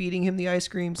who's feeding him the ice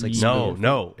cream? It's like,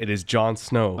 No. It is Jon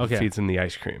Snow who Okay. feeds him the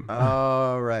ice cream.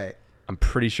 Oh, right. I'm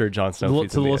pretty sure Jon Snow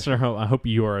feeds To him the the listener, I hope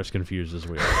you are as confused as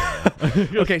we are.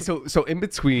 Okay, so in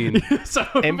between So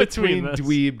in between this-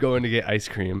 Dweeb going to get ice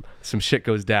cream, some shit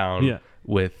goes down Yeah.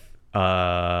 with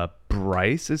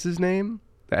Bryce is his name,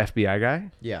 the FBI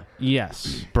guy. Yeah.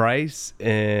 Yes. Bryce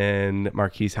and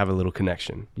Marquise have a little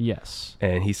connection. Yes.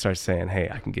 And he starts saying, "Hey,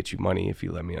 I can get you money if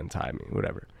you let me untie me,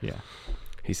 whatever." Yeah.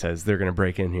 He says they're gonna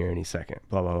break in here any second.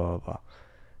 Blah blah blah blah blah.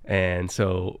 And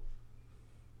so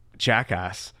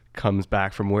Jackass comes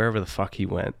back from wherever the fuck he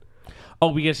went.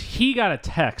 Oh, because he got a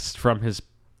text from his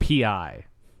PI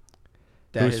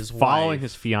That who was his following wife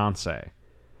his fiance.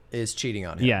 is cheating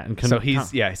on him. Yeah, and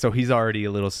So he's already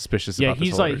a little suspicious. yeah, about this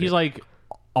he's whole like ordeal. he's like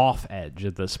off edge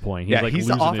at this point. He's yeah, like he's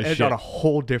losing off his edge shit. on a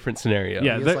whole different scenario.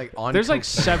 Yeah, He's, there- like, on there's like coke.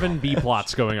 7 B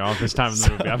plots going on at this time in the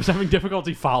movie. I was having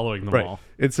difficulty following them Right. all.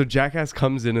 And so Jackass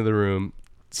comes into the room,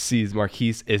 sees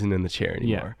Marquise isn't in the chair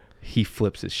anymore. He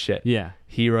flips his shit. Yeah.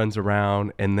 He runs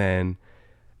around and then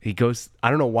he goes, I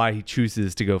don't know why he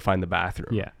chooses to go find the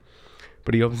bathroom. Yeah.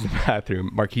 But he opens the bathroom.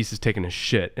 Marquise is taking a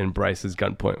shit and Bryce is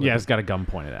gunpoint. with Yeah, him. he's got a gun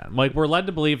pointed at him. Like, we're led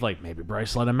to believe, like, maybe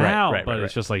Bryce let him Right, out, right, but right,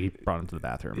 it's right. just like he brought him to the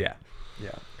bathroom. Yeah.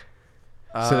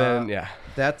 Yeah. So then, yeah.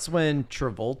 That's when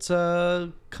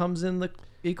Travolta comes in the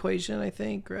equation, I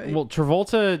think, right? Well,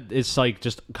 Travolta is, like,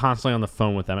 just constantly on the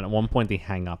phone with them, and at one point they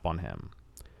hang up on him.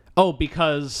 Oh,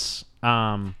 because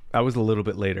That was a little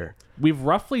bit later. we've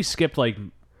roughly skipped, like,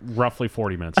 roughly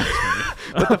 40 minutes of this movie.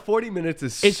 But the 40 minutes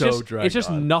is It's so just, dragged it's just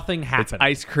on. nothing It's happening.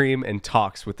 ice cream and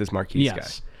talks with this Marquise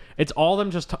Yes. guy. It's all them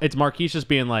just, it's Marquise just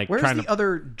being like, Where's trying the to,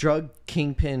 other drug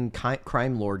kingpin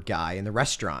crime lord guy in the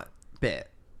restaurant bit?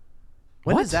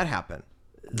 When What? does that happen?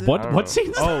 what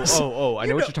scene is this? I know what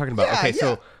you're talking about. yeah, Okay,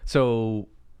 yeah. so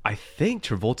I think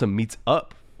Travolta meets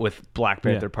up with Black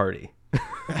Panther Party.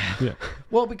 Yeah.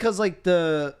 Well, because like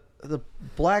the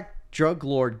black drug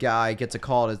lord guy gets a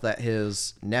call that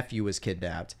his nephew was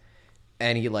kidnapped,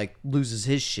 and he like loses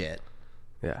his shit,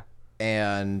 Yeah.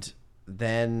 and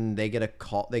then they get a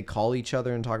call. They call each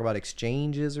other and talk about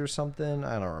exchanges or something.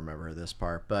 I don't remember this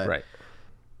part, but Right.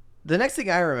 the next thing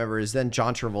I remember is then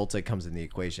John Travolta comes in the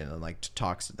equation and like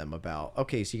talks to them about,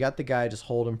 okay, so you got the guy, just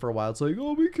hold him for a while. It's like,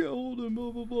 oh, we can't hold him,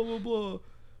 blah blah blah blah blah.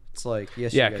 It's like,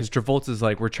 yes, Yeah, you guys- because Travolta's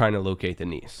like, we're trying to locate the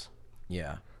niece,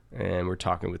 yeah. and we're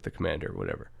talking with the commander,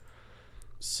 whatever.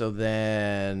 So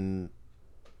then,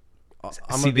 I'm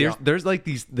See, gonna be there's like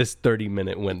this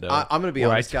 30-minute window. I'm gonna be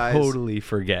where honest, I guys. totally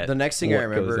forget. the next thing I what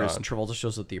remember goes is on. Travolta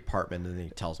shows up at the apartment and then he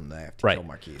tells him they have to Right. kill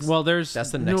Marquise. Well, there's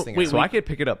That's the next thing I Wait, saw. So I could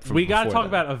pick it up. From we got to before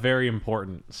talk that. about a very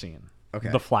important scene. Okay.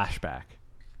 The flashback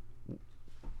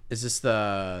is this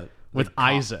the with the co-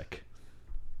 Isaac.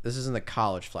 This isn't the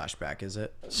college flashback, is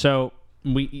it? So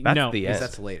we That's no. the Because end.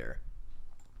 that's later.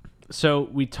 So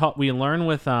we learn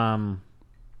with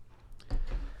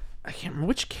I can't remember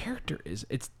which character is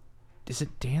it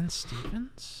Dan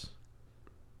Stevens?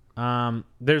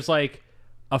 There's like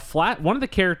one of the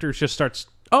characters just starts.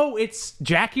 Oh, it's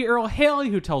Jackie Earl Haley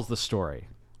who tells the story.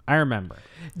 I remember.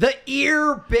 The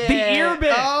ear bit. The ear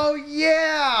bit. Oh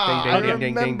yeah. Ding, I ding, ding,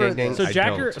 ding, remember ding, ding, this. So I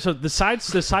Jack, don't. so the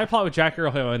side plot with Jack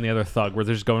Earl Haley and the other thug, where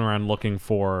they're just going around looking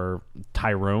for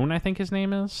Tyrone, I think his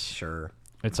name is. Sure.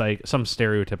 It's like some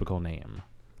stereotypical name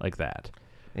like that.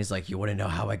 He's like, you want to know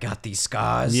how I got these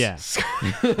scars? Yeah.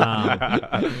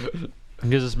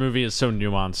 Because this movie is so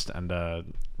nuanced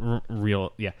and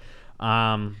real. Yeah.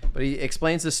 But he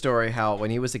explains the story how when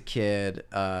he was a kid,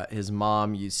 his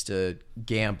mom used to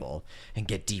gamble and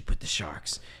get deep with the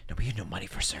sharks. No, we had no money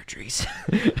for surgeries.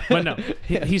 But no,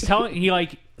 he's telling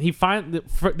they find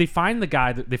the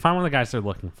guy. They find one of the guys they're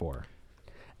looking for,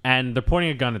 and they're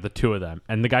pointing a gun at the two of them,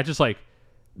 and the guy just like,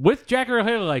 with Jack Earl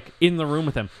Haley like in the room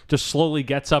with him, just slowly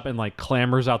gets up and like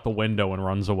clambers out the window and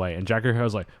runs away. And Jack Earl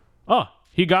Haley's like, oh,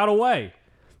 he got away.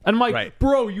 And I'm like, Right.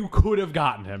 bro, you could have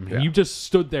gotten him. Yeah. You just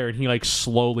stood there and he like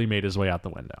slowly made his way out the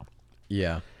window.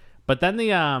 Yeah. But then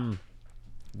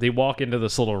they walk into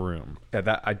this little room. Yeah,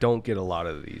 that I don't get a lot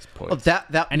of these points. Oh,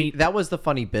 that was the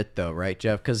funny bit though, right,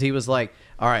 Jeff? Because he was like,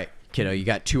 all right, kiddo, you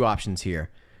got two options here.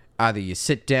 Either you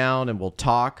sit down and we'll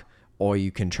talk, or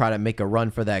you can try to make a run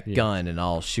for that gun and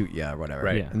I'll shoot you or whatever.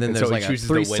 Right. Yeah. And then And there's so he like chooses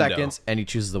 3 the window. seconds and he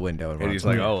chooses the window and And runs. he's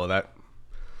like, oh, well, that.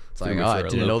 It's like, me oh, I for a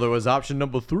didn't loop. know there was option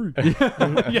number 3.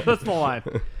 Yeah, that's the line.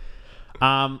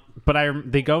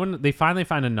 But they finally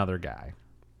find another guy,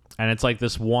 and it's like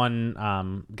this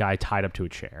one guy tied up to a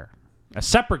chair, a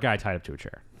separate guy tied up to a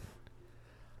chair.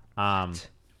 I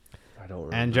don't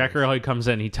remember. And Jack Earl Haley comes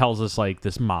in. He tells us like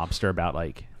this mobster about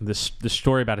like this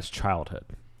story about his childhood,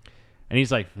 and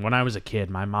he's like, when I was a kid,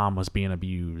 my mom was being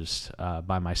abused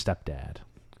by my stepdad.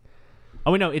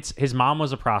 Oh, no, it's his mom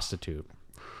was a prostitute.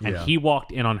 And Yeah. he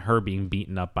walked in on her being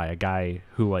beaten up by a guy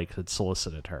who like had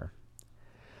solicited her.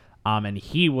 And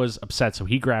he was upset, so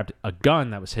he grabbed a gun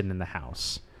that was hidden in the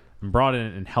house and brought it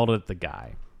in and held it at the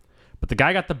guy. But the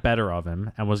guy got the better of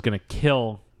him and was going to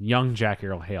kill young Jack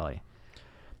Earl Haley.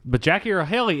 But Jack Earl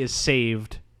Haley is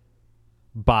saved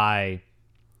by...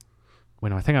 Wait,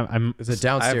 no, I think I'm It's a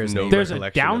downstairs no neighbor. there's a recollection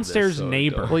of this, downstairs so I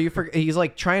neighbor. don't- Well, he's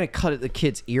like trying to cut the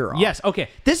kid's ear off. Yes, okay.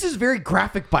 This is very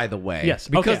graphic, by the way. Yes,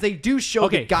 because okay. they do show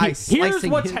the guy here's slicing.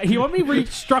 what's let me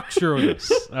restructure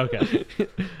this. Okay,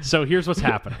 so here's what's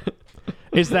happening: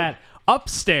 is that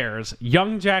upstairs,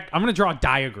 young Jack. I'm gonna draw a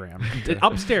diagram.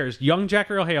 Upstairs, young Jack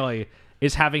Earl Haley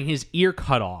is having his ear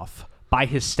cut off by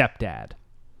his stepdad.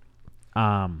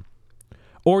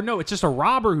 Or no, it's just a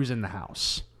robber who's in the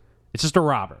house. It's just a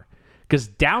robber. Because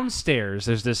downstairs,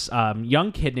 there's this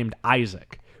young kid named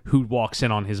Isaac who walks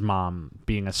in on his mom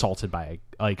being assaulted by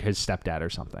like his stepdad or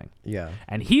something. Yeah.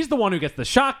 And he's the one who gets the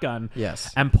shotgun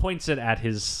Yes. and points it at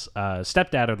his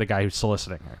stepdad or the guy who's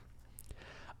soliciting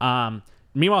her.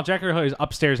 Meanwhile, Jack Earl Haley is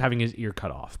upstairs having his ear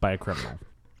cut off by a criminal.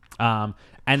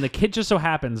 And the kid just so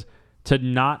happens to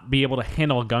not be able to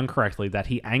handle a gun correctly that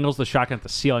he angles the shotgun at the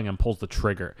ceiling and pulls the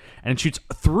trigger and shoots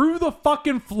through the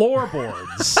fucking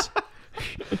floorboards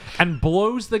and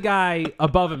blows the guy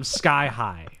above him sky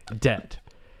high, dead.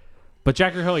 But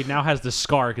Jack Earl Haley now has this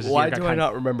scar because his Why ear got do I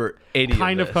not remember any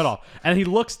kind of of cut off. And he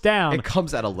looks down. It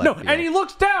comes out of left No, field. and he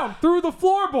looks down through the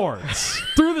floorboards,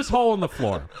 through this hole in the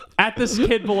floor, at this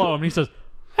kid below him. And he says,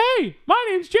 "Hey, my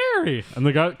name's Jerry." And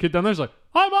the kid down there's like,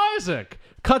 "I'm Isaac."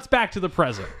 Cuts back to the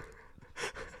present.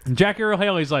 And Jack Earl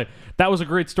Haley's like, "That was a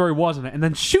great story, wasn't it?" And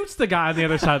then shoots the guy on the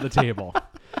other side of the table.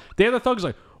 The other thug's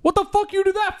like, "What the fuck you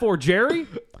do that for, Jerry?"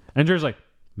 And Jerry's like,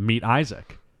 "Meet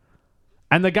Isaac."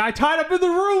 And the guy tied up in the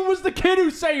room was the kid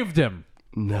who saved him.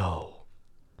 No.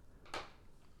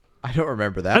 I don't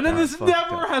remember that. And then part. this Fuck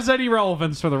never that. has any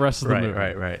relevance for the rest of the movie.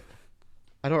 Right.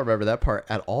 I don't remember that part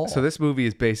at all. So this movie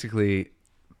is basically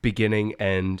beginning,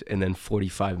 end, and then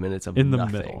 45 minutes of In the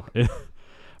nothing. middle.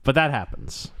 But that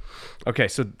happens. Okay,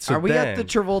 so are we then, at the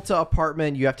Travolta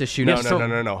apartment? You have to shoot. No,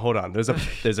 him. no. Hold on. There's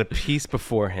a piece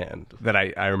beforehand that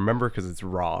I remember because it's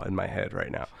raw in my head right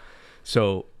now.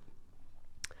 So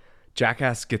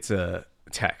Jackass gets a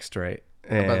text, right?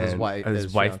 About his And wife- his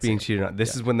his wife being fiancée. cheated on.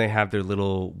 This is when they have their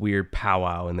little weird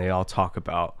powwow and they all talk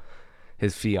about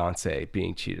his fiance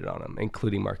being cheated on him,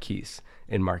 including Marquise.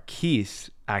 And Marquise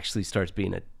actually starts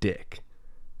being a dick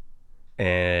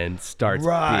and starts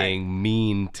Right. being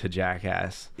mean to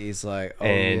Jackass. He's like, oh,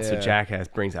 And so yeah. Jackass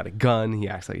brings out a gun. He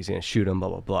acts like he's going to shoot him, blah,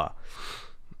 blah, blah.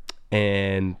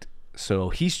 And so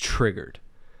he's triggered.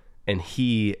 And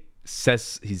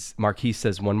Marquise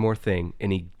says one more thing,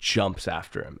 and he jumps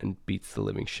after him and beats the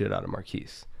living shit out of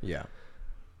Marquise. Yeah.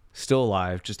 Still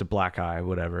alive, just a black eye,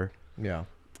 whatever. Yeah.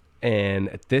 And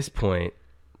at this point,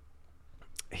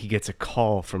 he gets a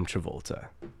call from Travolta.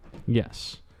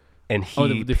 Yes. And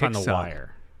he they find the picks up-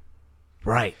 wire.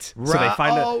 Right. So they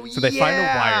find Oh, find a wire,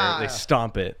 yeah. they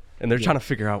stomp it, and they're trying to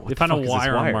figure out what They the found a fuck is this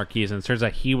wire on wire. Marquise, and it turns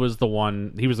out he was the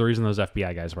reason those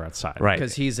FBI guys were outside. Right.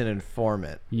 Because he's an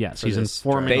informant. Yes, for he's this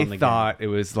informing drug. They on the thought it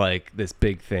was like this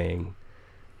big thing,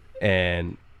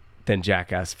 and then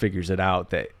Jackass figures it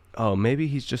out that, oh, maybe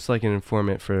he's just like an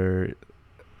informant for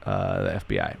the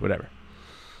FBI, whatever.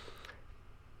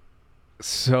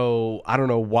 So I don't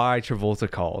know why Travolta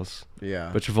calls,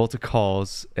 Yeah. but Travolta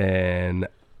calls and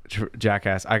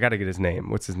Jackass, I got to get his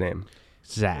name. What's his name?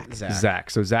 Zach.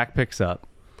 Zach. So Zach picks up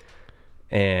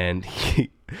and he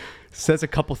says a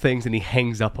couple things and he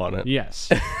hangs up on it. Yes.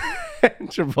 And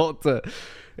Travolta,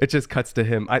 it just cuts to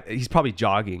him. He's probably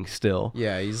jogging still.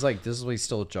 Yeah, he's like, this is why he's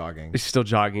still jogging. He's still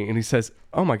jogging and he says,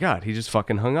 oh my God, he just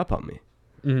fucking hung up on me.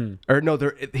 Or no,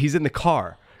 he's in the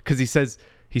car because he says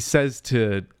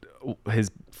to his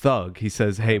thug, he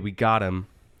says, hey, we got him.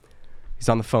 He's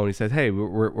on the phone. He says, hey,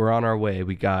 we're on our way.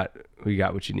 We got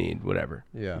what you need, whatever.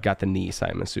 Yeah. We got the niece,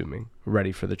 I'm assuming,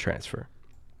 ready for the transfer.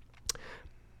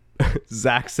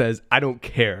 Zach says, I don't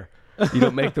care. You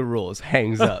don't make the rules.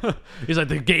 Hangs up. He's like,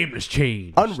 the game has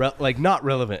changed. Not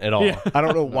relevant at all. Yeah. I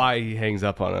don't know why he hangs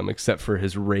up on him except for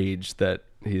his rage that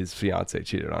his fiance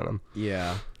cheated on him.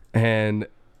 Yeah. And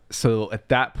so at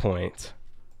that point,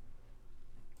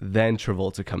 then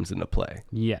Travolta comes into play.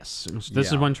 Yes. This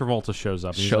is Yeah. when Travolta shows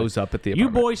up. He's Shows up at the You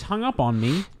apartment. boys hung up on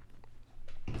me.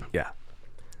 Yeah.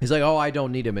 He's like, oh, I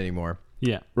don't need him anymore.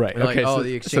 Yeah. Right. We're like, Okay. oh,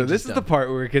 the so exchange this is is the done. part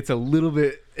where it gets a little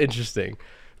bit interesting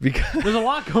because There's a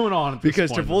lot going on at this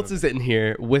because point. Travolta's in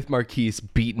here with Marquise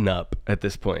beaten up at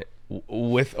this point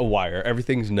with a wire.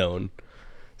 Everything's known.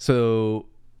 So,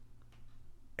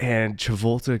 and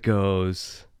Travolta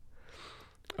goes,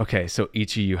 okay, so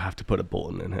each of you have to put a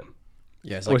bullet in him.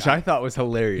 Yeah, it's like, Which I thought was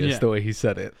hilarious Yeah. the way he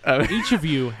said it. I mean, Each of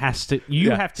you has to.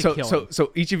 yeah. Have to so, kill so, him.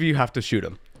 So each of you have to shoot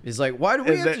him. he's like, why do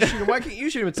we And have to then- shoot him? Why can't you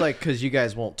shoot him? It's like, because you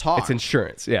guys won't talk. It's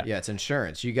insurance. Yeah. Yeah, it's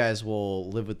insurance. You guys will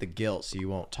live with the guilt, so you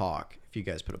won't talk if you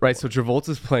guys put a Right. So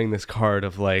Travolta's playing this card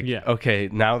of like, Yeah. okay,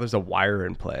 now there's a wire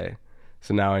in play.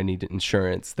 So now I need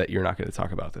insurance that you're not going to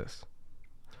talk about this.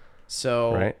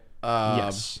 So Right?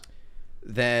 Yes.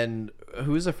 then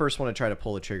who's the first one to try to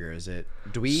pull the trigger? Is it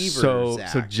Dweeb or So Zach?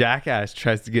 so Jackass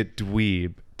tries to get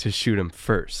Dweeb to shoot him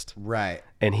first. Right.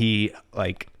 And he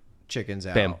like Chickens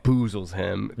out. bamboozles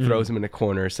him, throws him in a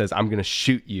corner, says, I'm going to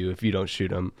shoot you if you don't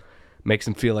shoot him. Makes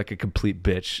him feel like a complete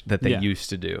bitch that they Yeah. used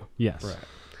to do. Yes. Right.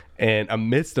 And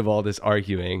amidst of all this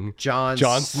arguing, Jon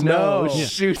Snow Snow.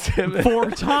 shoots him 4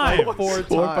 times.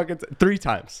 three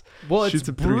times. Well, it's Shoots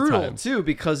him 3 brutal times. too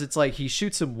because it's like he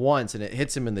shoots him once and it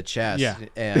hits him in the chest. Yeah.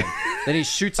 And then he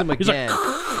shoots him like, again.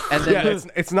 And then Yeah,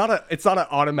 it's not an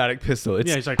automatic pistol. It's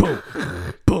Yeah. He's like,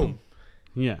 boom,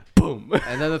 yeah. boom.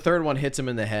 and then the third one hits him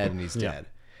in the head and he's Yeah. dead.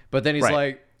 But then he's Right.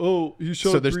 like, "Oh, he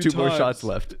shot So there's 3 2 more times. shots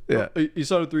left. Yeah. He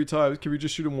shot him 3 times. Can we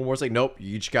just shoot him one more?" It's like, "Nope,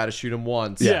 you each got to shoot him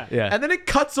once." Yeah. Yeah. And then it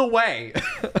cuts away.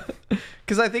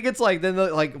 Because I think it's like then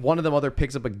like one of them other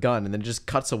picks up a gun and then just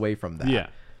cuts away from that. Yeah.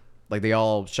 Like they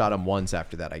all shot him once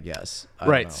after that, I guess. I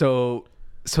don't Right. know.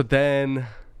 So then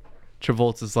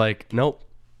Travolta's like, nope,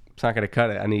 it's not gonna cut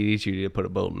it. I need each of you to put a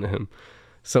bullet in him.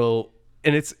 So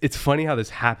and it's funny how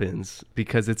this happens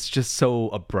because it's just so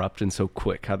abrupt and so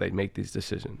quick how they make these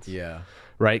decisions. Yeah.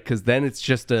 Right? Because then it's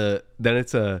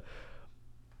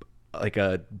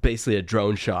basically a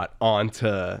drone shot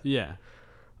onto Yeah.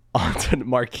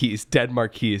 Marquise, dead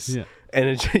Marquise, Yeah.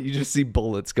 and you just see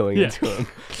bullets going Yeah. into him.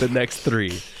 The next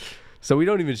 3, so we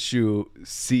don't even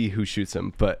see who shoots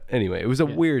him. But anyway, it was a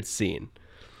weird scene.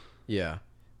 Yeah.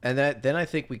 And then I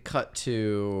think we cut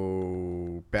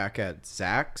to back at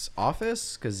Zach's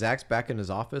office because Zach's back in his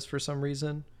office for some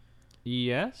reason.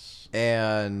 Yes.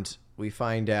 And we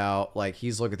find out like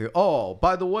he's looking through. Oh,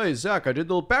 by the way, Zach, I did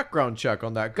the little background check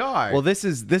on that guy. Well, this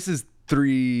is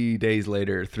 3 days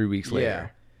later, 3 weeks later. yeah.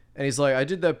 And he's like, I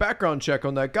did that background check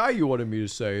on that guy you wanted me to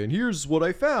say, and here's what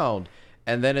I found.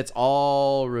 And then it's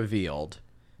all revealed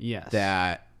Yes.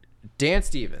 that Dan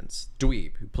Stevens,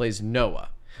 Dweeb, who plays Noah.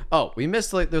 Oh, we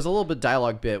missed like there's a little bit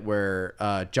dialogue bit where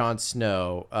Jon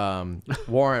Snow,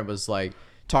 Warren was like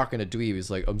talking to Dweeb.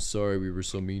 He's like, I'm sorry we were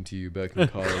so mean to you back in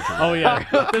college. Oh yeah.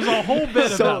 There's a whole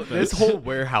bit So about this whole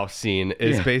warehouse scene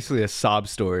is basically a sob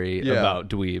story Yeah. about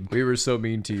Dweeb. We were so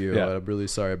mean to you. Yeah. And I'm really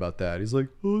sorry about that. He's like,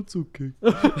 oh, it's okay.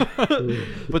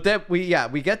 But then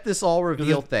we get this all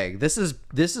reveal thing. This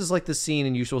is like the scene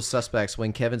in Usual Suspects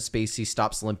when Kevin Spacey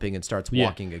stops limping and starts Yeah.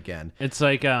 walking again. It's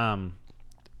like when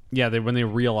they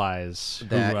realize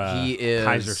That who, he is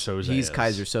Kaiser Soze he's is.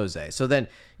 Kaiser Soze. So then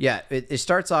it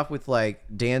starts off with like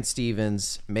Dan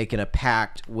Stevens making a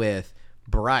pact with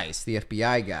Bryce, the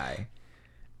FBI guy.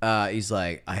 He's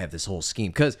like, I have this whole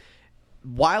scheme because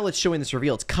while it's showing this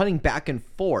reveal, it's cutting back and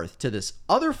forth to this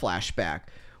other flashback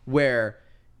where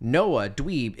Noah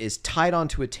Dweeb is tied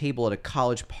onto a table at a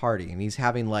college party and he's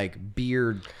having like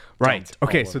beard. Right.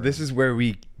 Okay. all So over this is where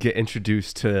we get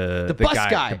introduced to the bus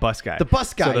guy. The bus guy. The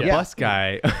bus guy, So the yeah. bus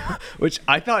guy, which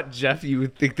I thought, Jeff, you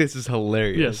would think this is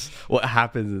hilarious. Yes. What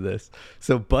happens in this?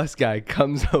 So bus guy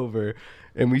comes over,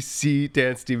 and we see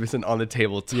Dan Stevenson on the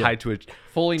table tied to a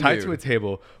Fully tied nude. to a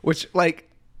table. Which, like,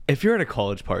 if you're at a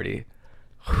college party,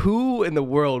 who in the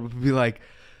world would be like,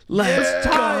 let's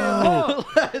go,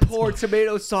 pour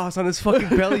tomato sauce on his fucking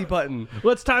belly button?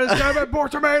 Let's tie this guy and pour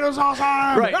tomato sauce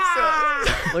on him. Right.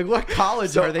 Like, what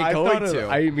college are they I going thought of- to?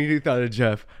 I immediately thought of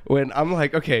Jeff when I'm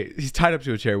like, okay, he's tied up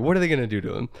to a chair. What are they gonna do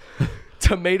to him?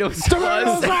 Tomato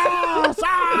sauce. Sauce!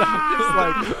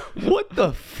 Ah! It's like, what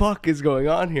the fuck is going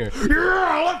on here?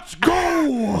 Yeah, let's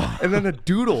go. And then a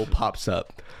doodle pops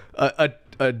up.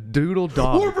 A doodle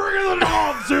dog. We're bringing the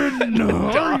dogs in.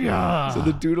 Oh, yeah. So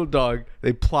the doodle dog,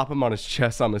 they plop him on his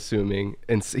chest, I'm assuming,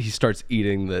 and he starts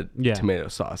eating the Yeah. tomato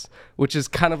sauce, which is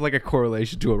kind of like a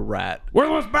correlation to a rat. We're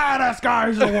the most badass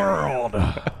guys in the world,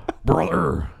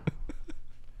 brother.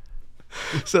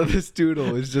 So this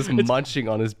doodle is just munching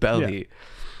on his belly.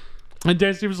 And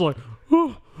Dan Stevens is like,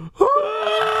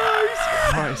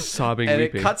 Crying, sobbing, and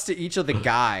weeping. it cuts to each of the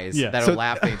guys Yeah. that So- are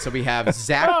laughing. So we have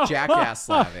Zach Jackass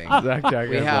laughing. Zach Jackass.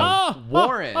 We have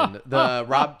Warren,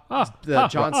 the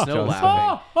Jon Snow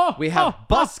laughing. We have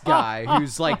Bus Guy,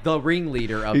 who's like the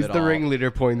ringleader of He's it the all.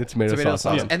 ringleader pouring the tomato, Tomato sauce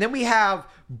on sauce. him. And then we have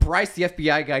Bryce, the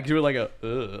FBI guy, doing like a.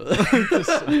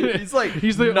 He's like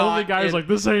he's the not only guy who's in- like,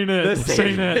 this ain't it. This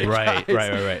ain't it. Right,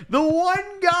 guys. right. The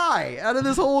one guy out of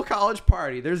this whole college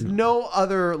party. There's no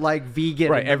other like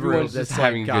vegan. Right, in the room everyone's that's just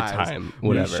having a good like, guys, time, we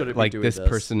whatever. shouldn't be Like doing this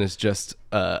person is just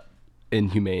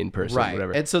inhumane person, Right.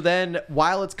 whatever. And so then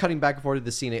while it's cutting back and forth to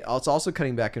the scene, it's also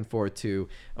cutting back and forth to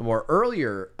a more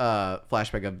earlier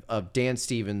flashback of Dan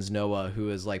Stevens, Noah, who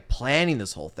is like planning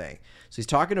this whole thing. So he's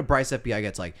talking to Bryce FBI guy.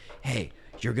 It's like, hey,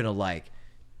 you're going to like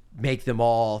make them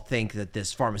all think that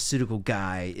this pharmaceutical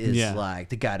guy is Yeah. like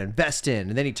the guy to invest in.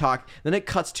 And then then it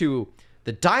cuts to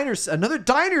the diner, another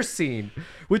diner scene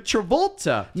with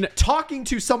Travolta talking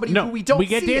to somebody who we don't we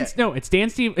get see Dan. it. No, it's Dan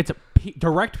Stevens. It's a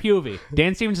direct POV.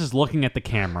 Dan Stevens is looking at the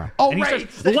camera. Oh, and he's right.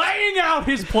 just laying out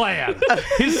his plan,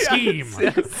 his scheme.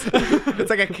 It's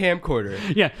like a camcorder.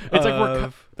 Yeah,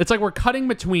 it's like we're cutting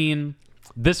between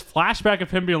this flashback of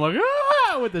him being like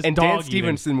with this And dog Dan eating.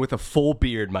 Stevenson with a full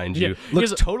beard, mind you, Yeah, he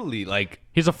looks has a- totally like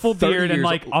He's a full 30 beard and years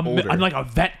like older. and like a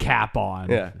vet cap on.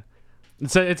 Yeah.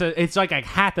 So it's like a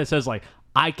hat that says like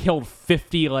I killed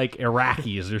 50 like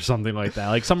Iraqis or something like that.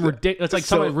 Like some ridiculous. It's like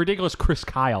so- some ridiculous Chris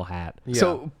Kyle hat.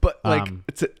 So, but like Um,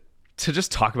 to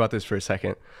just talk about this for a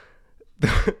second,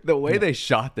 the way they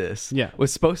shot this Yeah.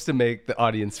 was supposed to make the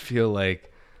audience feel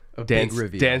like big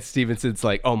reveal. Dan Stevenson's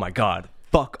like, oh my god,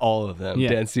 fuck all of them, Yeah.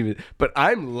 Dan Stevens. But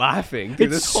I'm laughing through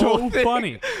It's this whole so thing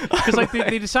funny because like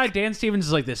they decide Dan Stevens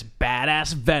is like this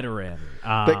badass veteran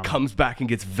that comes back and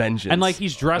gets vengeance, and like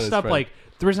he's on dressed his up friend. like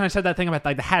the reason I said that thing about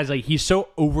like the hat is like he's so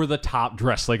over the top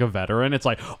dressed like a veteran. It's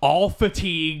like all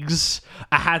fatigues,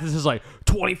 a hat that says like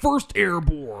 21st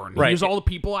Airborne. Right. Here's all the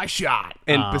people I shot.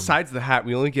 And besides the hat,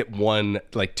 we only get one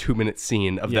like 2-minute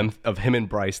scene of him and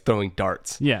Bryce throwing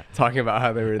darts. Yeah. talking about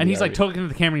how they were. In and the he's like army. talking to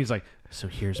the camera. And he's like, "So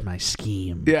here's my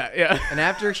scheme." yeah. And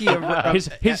after he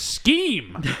His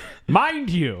scheme, mind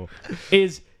you,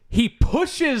 is he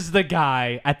pushes the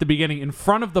guy at the beginning in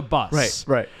front of the bus.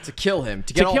 Right. to kill him,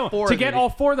 to get all four to of get them. all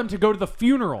four of them to go to the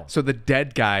funeral. So the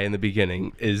dead guy in the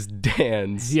beginning is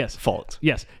Dan's fault.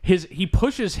 Yes, he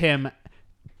pushes him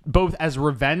both as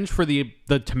revenge for the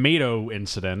tomato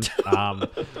incident, but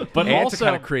And also to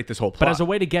kind of create this whole plot. but as a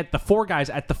way to get the four guys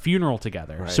at the funeral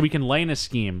together, so he can lay in a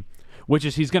scheme. Which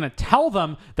is he's going to tell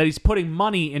them that he's putting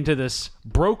money into this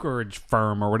brokerage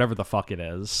firm or whatever the fuck it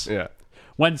is. Yeah.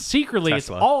 When secretly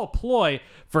Tesla. it's all a ploy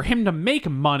for him to make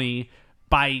money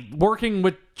by working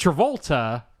with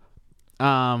Travolta.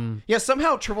 Yeah,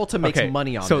 somehow Travolta makes Okay,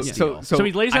 money on so- this so- deal. So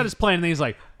he lays out his plan and then he's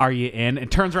like, "Are you in?" And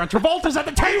turns around. Travolta's at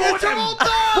the table with him.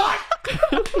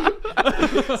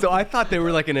 So I thought they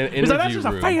were like in an He's like, "That's interview just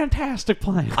a room. fantastic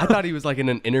plan." I thought he was like in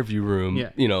an interview room, Yeah.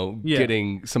 Yeah.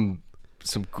 getting some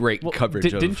great coverage.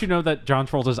 Didn't you know that John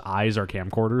Travolta's eyes are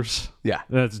camcorders? Yeah.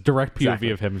 That's direct POV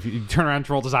Exactly. of him. If you turn around,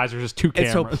 Travolta's eyes are just two And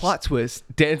cameras. so plot twist: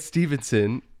 Dan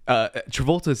Stevenson,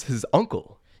 Travolta's his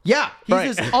uncle. Yeah, he's Right.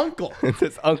 his uncle. It's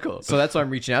his uncle. So that's why I'm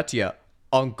reaching out to you,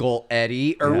 Uncle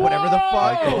Eddie, or whatever the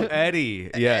fuck. Uncle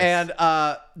Eddie. Yes.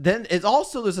 And then it's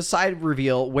also there's a side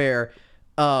reveal where,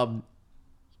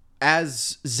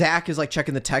 as Zach is like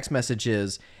checking the text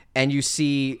messages, and you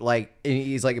see like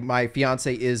he's like, my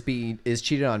fiance is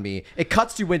cheating on me. It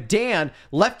cuts to when Dan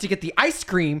left to get the ice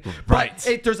cream. Right.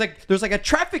 But there's like a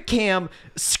traffic cam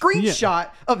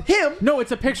screenshot of him. No,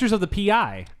 it's a pictures of the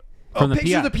PI from the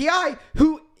Picture PI. of the PI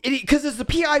who. Because it's the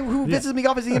PI who visits me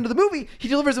off at the end of the movie. He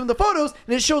delivers him the photos,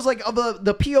 and it shows like of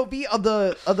the POV of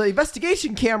the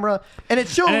investigation camera, and it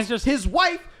shows And it's just- his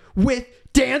wife with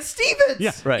Dan Stevens.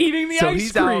 Yeah. Right. Eating the so ice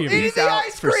he's cream. Out, Eating he's the out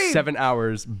ice for cream. 7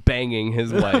 hours banging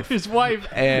his wife. His wife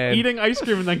And- eating ice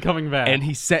cream and then coming back. And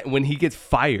he sent, when he gets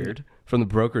fired from the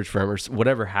brokerage firm or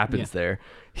whatever happens there,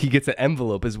 he gets an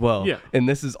envelope as well. Yeah. And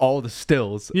this is all the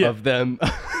stills of them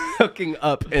hooking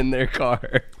up in their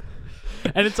car.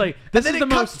 And it's like, And this then is it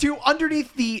the cuts most. to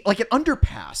underneath the like an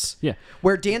underpass. Yeah.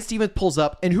 Where Dan Stevens pulls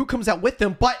up, and who comes out with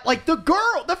them? But like the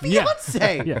girl, the Yeah.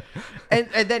 fiance. Yeah. And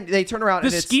then they turn around The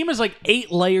and it's scheme is like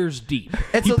 8 layers deep.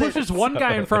 And He so they- pushes one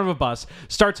guy in front of a bus,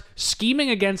 starts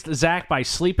scheming against Zach by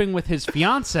sleeping with his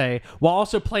fiance, while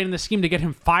also planning the scheme to get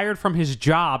him fired from his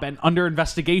job and under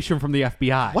investigation from the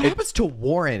FBI. what happens to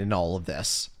Warren in all of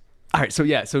this? All right. So,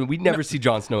 yeah. So we never see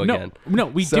Jon Snow again. No,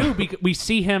 we do. We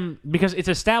see him because it's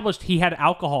established he had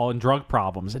alcohol and drug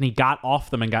problems, and he got off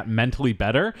them and got mentally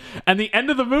better. And the end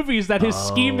of the movie is that his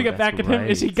scheme to get that's back at him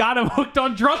is he right. got him hooked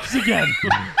on drugs again.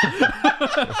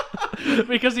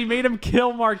 Because he made him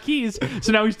kill Marquise,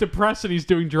 so now he's depressed and he's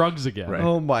doing drugs again. Right.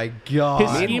 Oh my god.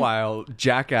 His- Meanwhile,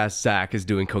 jackass Zach is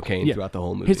doing cocaine Yeah. throughout the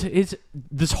whole movie.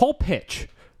 This whole pitch,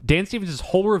 Dan Stevens'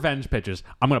 whole revenge pitch is,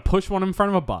 I'm going to push one in front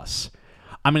of a bus.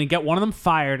 I'm going to get one of them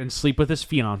fired and sleep with his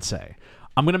fiance.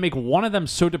 I'm going to make one of them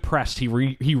so depressed he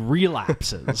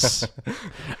relapses.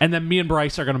 And then me and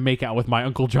Bryce are going to make out with my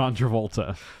Uncle John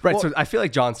Travolta. Right. So I feel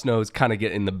like Jon Snow's kind of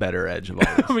getting the better edge of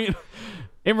all this. I mean,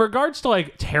 in regards to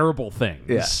like terrible things.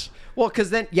 Yeah. Well, because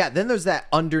then there's that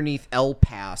underneath El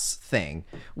Pass thing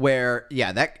where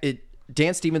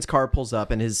Dan Stevens' car pulls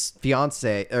up and his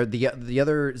fiance or the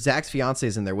other Zach's fiance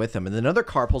is in there with him, and then another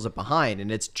car pulls up behind and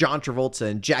it's John Travolta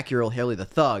and Jackie Earl Haley the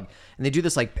thug, and they do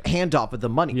this like handoff with the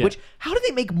money. Yeah. Which how do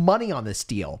they make money on this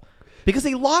deal? Because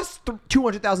they lost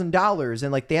 $200,000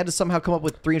 and like they had to somehow come up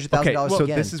with $300,000 Okay, so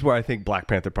again. this is where I think Black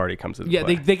Panther Party comes into Yeah,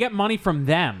 play. they get money from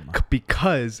them.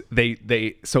 Because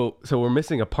so we're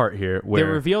missing a part here where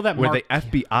reveal that the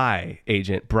FBI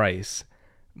agent Bryce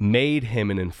made him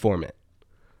an informant.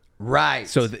 right.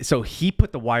 So he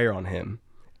put the wire on him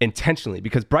intentionally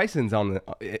because Bryson's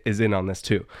is in on this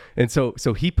too, and so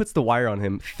he puts the wire on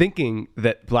him, thinking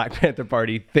that Black Panther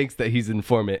Party thinks that he's an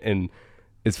informant and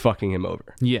is fucking him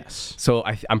over. Yes. So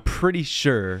I'm pretty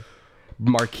sure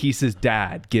Marquise's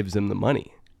dad gives him the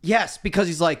money. Yes, because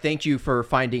he's like, thank you for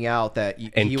finding out that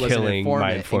And he was an killing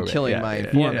my informant, informant. and killing Yeah, my yeah,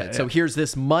 informant. yeah, So yeah. here's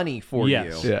this money for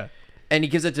Yes. you. Yeah. And he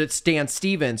gives it to Stan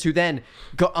Stevens, who then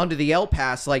go onto the El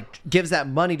Pass, like gives that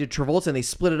money to Travolta, and they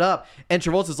split it up. And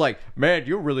Travolta's like, "Man,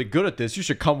 you're really good at this. You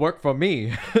should come work for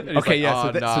me." And he's Okay, like, yeah.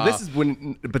 "Oh, So nah." this is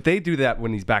when, but they do that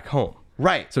when he's back home.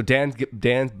 right. So Dan's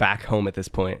back home at this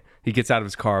point. He gets out of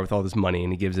his car with all this money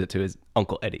and he gives it to his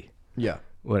Uncle Eddie. Yeah.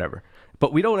 Whatever.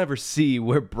 But we don't ever see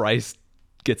where Bryce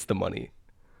gets the money.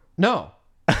 No,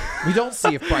 we don't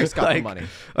see if Bryce got the money.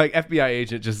 Like FBI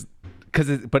agent just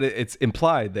but it's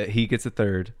implied that he gets a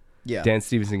third. Yeah. Dan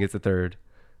Stevenson gets a third,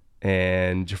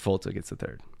 and Travolta gets a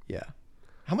third. Yeah.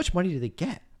 How much money did they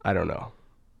get? I don't know.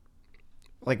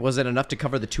 Like, was it enough to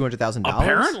cover the $200,000?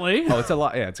 Apparently. Oh, it's a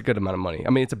lot. Yeah, it's a good amount of money.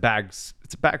 I mean, it's a bag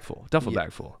full, duffel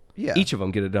bag full. Yeah. Each of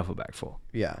them get a duffel bag full.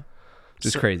 Yeah.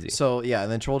 Just crazy. So yeah,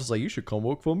 and then Travolta's like, "You should come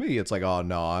work for me." It's like, "Oh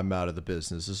no, I'm out of the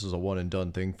business. This is a one and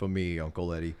done thing for me,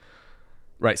 Uncle Eddie."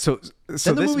 Right. So the this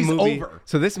movie's movie. over.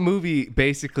 So this movie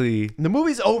basically And the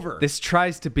movie's over. this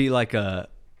tries to be like a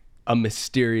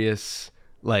mysterious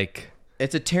like.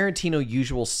 It's a Tarantino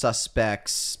Usual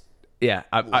Suspects. Yeah,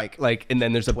 like, and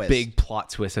then there's a twist. big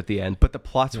plot twist at the end, but the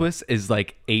plot twist is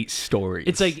like 8 stories.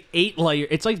 It's like 8 layer.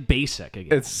 It's like basic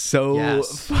again. it's so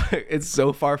Yes. it's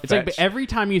so far It's like fetched, every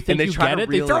time you think they you try get to it,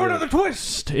 they reel throw it another in.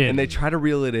 twist in. and they try to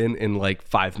reel it in like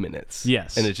 5 minutes.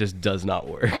 Yes. and it just does not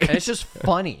work. And it's just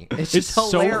funny. It's just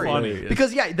It's so hilarious. funny.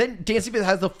 Because yeah, then Dan Stevens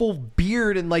has the full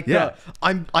beard and like Yeah.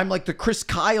 I'm like the Chris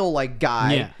Kyle like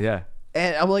guy. Yeah. Yeah,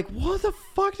 And I'm like, what the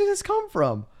fuck did this come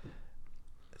from?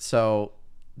 So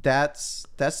that's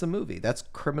the movie. That's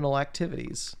Criminal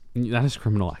Activities. That is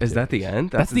criminal activity. is that the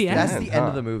end? That's the end. That's the end huh?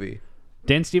 of the movie.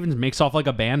 Dan Stevens makes off like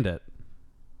a bandit.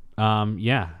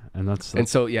 Yeah, and that's And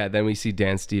so yeah, then we see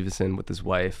Dan Stevenson with his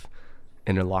wife,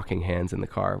 and they're locking hands in the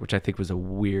car, which I think was a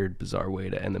weird, bizarre way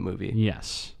to end the movie.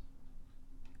 yes.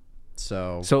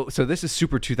 So So this is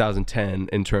super 2010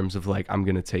 in terms of like, I'm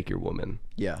gonna take your woman.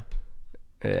 yeah.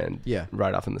 and Yeah.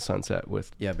 ride off in the sunset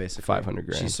with Yeah, basically. 500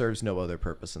 grand. She serves no other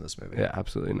purpose in this movie. Yeah,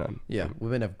 absolutely none. Yeah,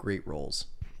 women have great roles.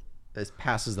 This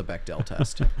passes the Bechdel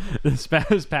test. This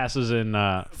passes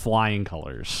in flying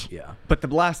colors. Yeah. But the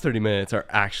last 30 minutes are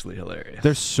actually hilarious.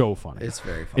 They're so funny. It's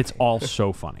very funny. It's all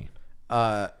so funny.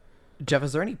 Jeff,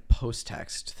 is there any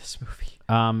post-text to this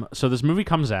movie? So this movie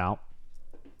comes out.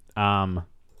 Yeah,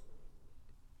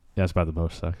 it's about the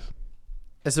post-text.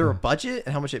 Is there a budget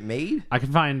and how much it made? I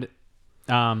can find.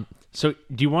 So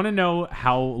do you want to know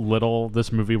how little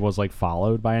this movie was like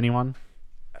followed by anyone?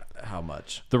 How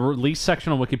much? The release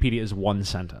section on Wikipedia is one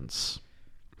sentence.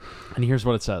 And here's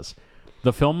what it says.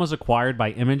 The film was acquired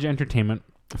by Image Entertainment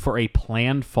for a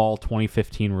planned fall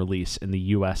 2015 release in the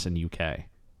US and UK.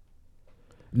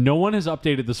 No one has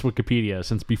updated this Wikipedia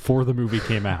since before the movie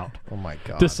came out Oh my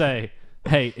god. to say,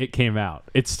 hey, it came out.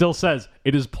 It still says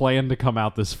it is planned to come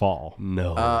out this fall.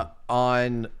 No.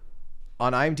 On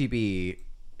IMDb,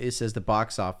 it says the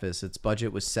box office, its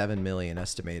budget was $7 million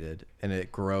estimated, and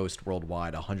it grossed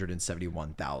worldwide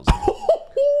 $171,000.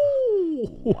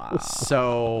 Wow.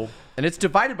 So, and it's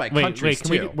divided by countries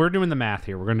too. We're doing the math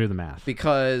here. We're going to do the math.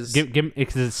 Because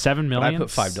Because it's 7 but million. I put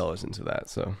 $5 into that,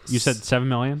 so. You said 7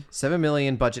 million? 7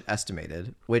 million budget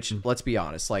estimated, which let's be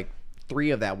honest, like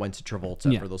 3 of that went to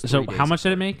Travolta for those 3 So days how much of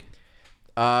did it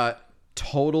work. make?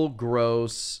 Total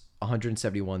gross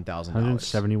 $171,000.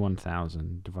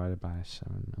 171,000 divided by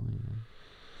 7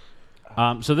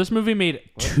 million. So this movie made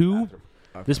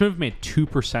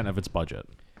 2% of its budget.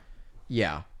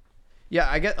 Yeah. Yeah,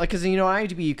 I get like cuz you know on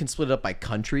IMDb you can split it up by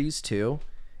countries too.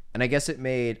 And I guess it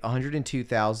made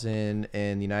 102,000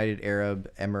 in the United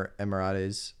Arab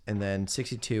Emirates and then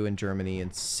 62 in Germany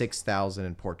and 6,000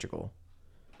 in Portugal.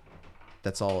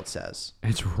 That's all it says.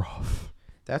 It's rough.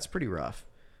 That's pretty rough.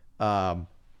 I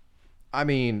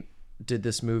mean, did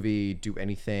this movie do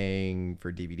anything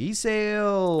for DVD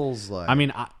sales? Like, I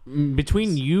mean,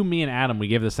 between you, me, and Adam, we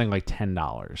gave this thing like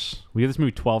 $10. We gave this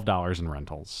movie $12 in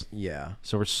rentals. yeah.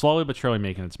 So we're slowly but surely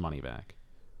making its money back.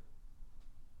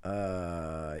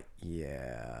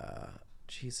 Yeah.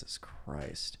 Jesus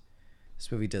Christ.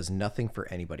 This movie does nothing for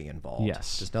anybody involved.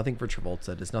 Yes. Does nothing for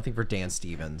Travolta. Does nothing for Dan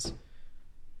Stevens.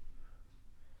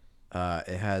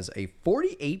 It has a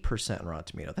 48% on Rotten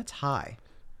Tomato. That's high.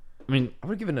 I mean, I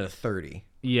would give it a 30.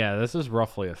 yeah, this is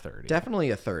roughly a 30. Definitely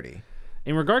a 30.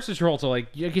 In regards to Travolta, like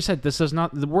you said, this is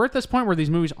not. We're at this point where these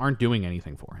movies aren't doing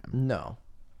anything for him. No.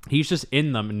 He's just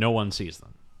in them and no one sees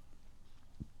them.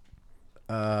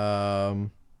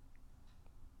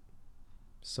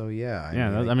 So yeah.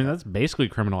 I mean, that's basically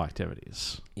criminal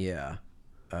activities. yeah.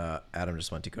 Adam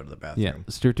just went to go to the bathroom. Yeah.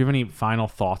 Stuart, do you have any final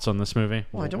thoughts on this movie?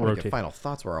 Well, I don't want to get final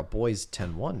thoughts where our boys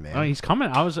 10-1, man. Oh, he's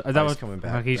coming. That He's was coming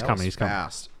back. He's That coming. was He's coming.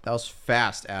 fast. That was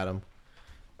fast, Adam.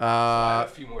 I have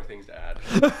a few more things to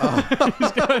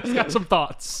add. He's got some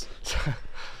thoughts.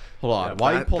 Hold on. Yeah,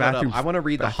 While you pull that up, bathroom- I want to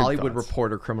read the bathroom Hollywood thoughts.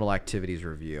 Reporter Criminal Activities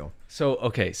Review. So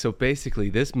basically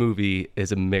this movie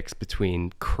is a mix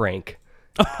between Crank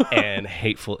and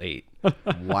Hateful Eight.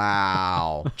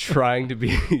 Wow. Trying to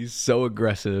be so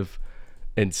aggressive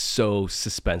and so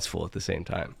suspenseful at the same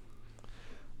time.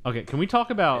 Okay, can we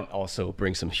talk about? And also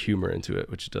bring some humor into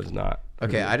it, which it does not.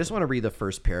 Okay, I just want to read the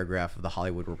first paragraph of the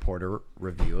Hollywood Reporter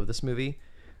review of this movie.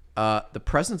 The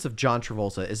presence of John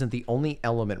Travolta isn't the only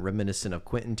element reminiscent of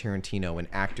Quentin Tarantino and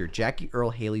actor Jackie Earle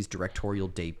Haley's directorial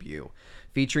debut,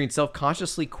 featuring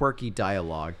self-consciously quirky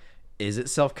dialogue. Is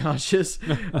it self-conscious?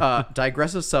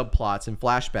 Digressive subplots and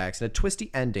flashbacks and a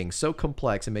twisty ending so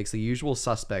complex it makes the usual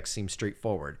suspects seem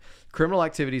straightforward. Criminal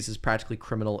Activities is practically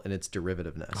criminal in its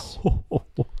derivativeness.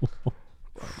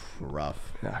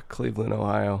 Rough. Yeah, Cleveland,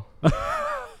 Ohio.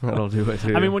 That'll do it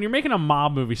too. I mean, when you're making a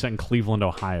mob movie set in Cleveland,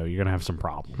 Ohio, you're gonna have some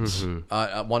problems.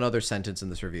 One other sentence in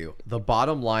this review. The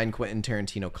bottom line Quentin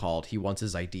Tarantino called, he wants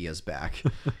his ideas back.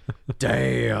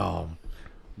 Damn.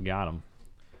 Got him.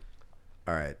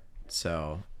 All right.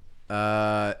 So,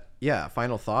 yeah,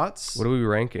 final thoughts. what are we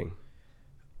ranking?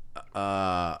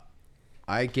 I'm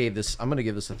going to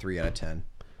give this a 3 out of 10.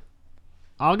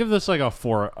 I'll give this like a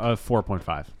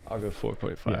 4.5. I'll go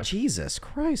 4.5. Jesus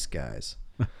Christ, guys.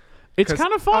 It's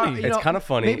kind of funny. you It's know, kind of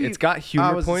funny. maybe- It's got I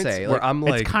humor was gonna points say, where like, I'm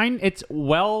like,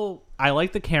 I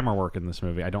like the camera work in this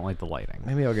movie. I don't like the lighting.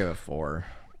 Maybe I'll give it 4,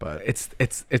 but it's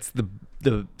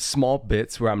the small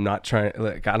bits where I'm not trying.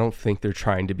 Like, I don't think they're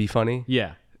trying to be funny,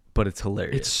 Yeah, but it's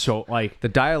hilarious. it's so like The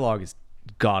dialogue is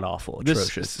god awful,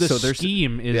 atrocious. The so there's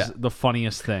scheme is yeah. the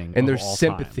funniest thing, and of their all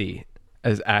sympathy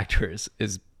as actors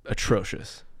is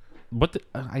atrocious. Time.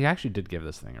 I actually did give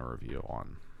this thing a review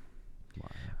on.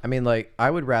 I mean, like,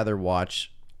 I would rather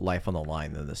watch Life on the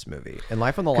Line than this movie. And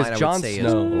Life on the Line, I Jon would say,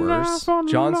 Snow- is worse.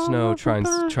 Jon Snow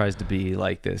tries to be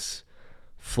like this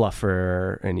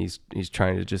fluffer, and he's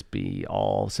trying to just be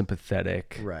all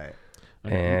sympathetic, Right.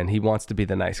 and he wants to be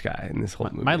the nice guy in this whole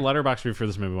movie. My letterbox review for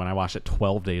this movie when I watched it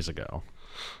 12 days ago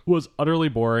was utterly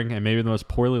boring and maybe the most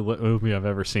poorly lit movie I've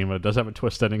ever seen, but it does have a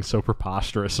twist ending so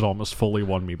preposterous it almost fully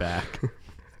won me back.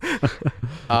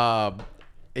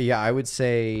 Yeah, I would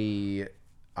say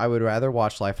I would rather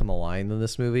watch Life on the Line than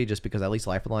this movie, just because at least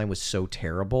Life on the Line was so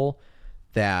terrible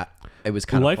that it was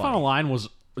kind Life of on funny. a Line was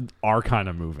our kind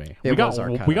of movie. It was our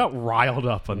kind we of- got riled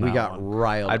up on We that got one.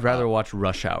 riled. I'd rather up. watch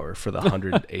Rush Hour for the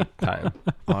 108th time.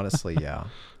 Honestly, yeah.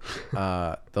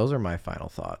 Those are my final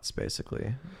thoughts,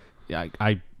 basically. Yeah,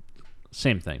 I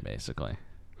same thing basically.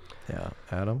 Yeah,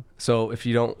 Adam. So if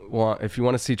you want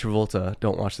to see Travolta,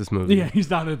 don't watch this movie. Yeah, he's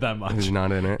not in that much. He's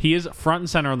not in it. He is front and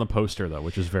center on the poster though,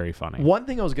 which is very funny. One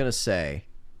thing I was gonna say,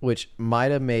 which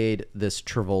might have made this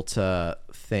Travolta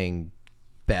thing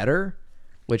better,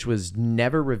 which was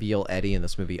never reveal Eddie in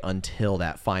this movie until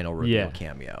that final reveal Yeah.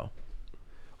 cameo.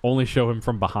 Only show him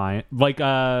from behind, like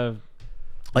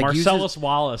uses- Marcellus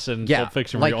Wallace in Yeah, Pulp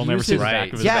Fiction, like where you'll never see the uses- back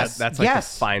of his Yes. head. That's like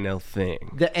Yes. the final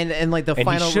thing. And like the And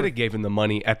final he should have gave him the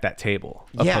money at that table,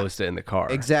 Yeah. opposed to in the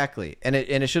car. exactly, and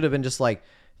it should have been just like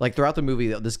throughout the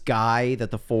movie, this guy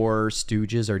that the four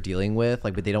Stooges are dealing with,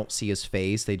 like, but they don't see his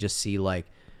face, they just see like,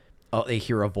 oh, they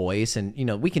hear a voice, and you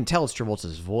know we can tell it's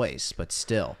Travolta's voice, but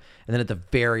still. And then at the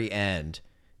very end,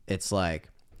 it's like,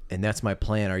 and that's my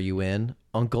plan. Are you in,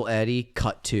 Uncle Eddie?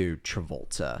 Cut to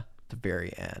Travolta. At the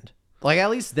very end. Like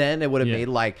at least then it would have Yeah. made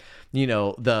like, you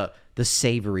know, the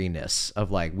savoriness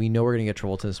of like, we know we're gonna get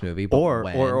Travolta in this movie, but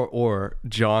when? Or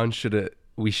John should have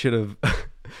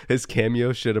his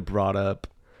cameo should have brought up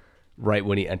right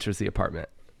when he enters the apartment.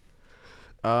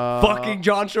 Fucking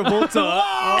John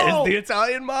Travolta is the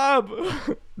Italian mob.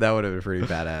 That would have been pretty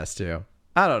badass too.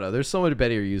 I don't know. There's so many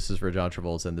better uses for John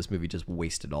Travolta, and this movie just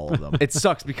wasted all of them. It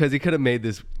sucks because he could have made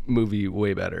this movie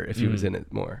way better if he was in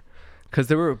it more. Because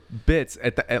there were bits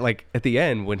at the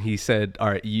end when he said, "All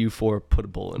right, you four put a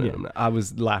bullet in him." I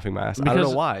was laughing my ass. I don't know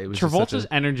Because why. It was just such Travolta's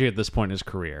a- energy at this point in his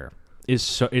career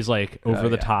is like over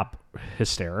the yeah. top,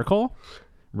 hysterical,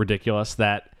 ridiculous.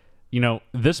 That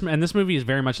this movie is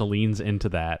very much leans into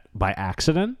that by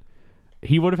accident.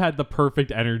 He would have had the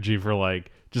perfect energy for like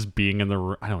just being in the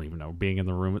room. I don't even know, being in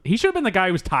the room. He should have been the guy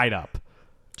who was tied up.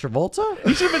 Travolta?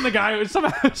 He should have been the guy who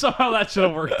somehow that should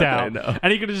have worked out. know.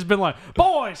 And he could have just been like,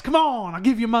 "Boys, come on, I'll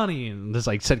give you money," and just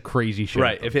like said crazy shit.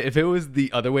 right. If it was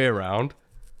the other way around,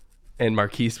 and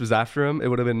Marquise was after him, it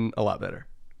would have been a lot better.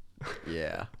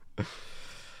 Yeah.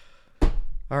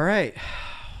 All right.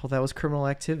 Well, that was Criminal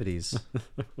Activities.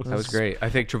 That was great. I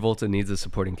think Travolta needs a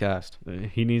supporting cast.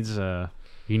 He needs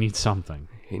something.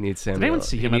 He needs Samuel. anyone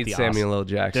see him he at needs the Samuel L.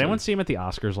 Jackson. Did anyone see him at the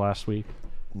Oscars last week?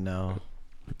 No.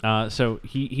 So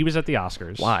he was at the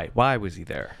Oscars. Why? Why was he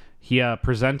there? He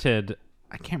presented.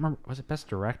 I can't remember. Was it Best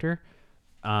Director?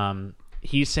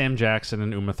 He, Sam Jackson,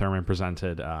 and Uma Thurman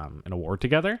presented an award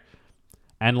together,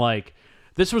 and like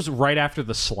this was right after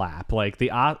the slap, like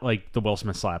the Will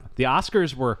Smith slap. The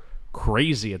Oscars were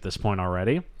crazy at this point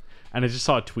already, and I just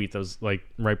saw a tweet that was like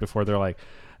right before. They're like,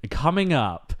 coming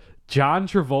up, John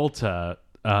Travolta,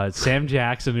 Sam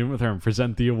Jackson, and Uma Thurman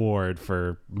present the award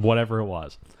for whatever it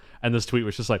was. And this tweet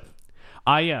was just like,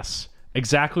 yes,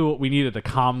 exactly what we needed to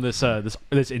calm this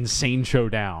insane show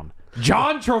down.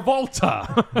 John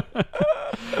Travolta.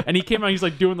 And he came out, he's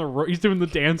like doing the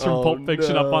dance from Pulp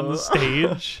Fiction up on the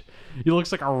stage. He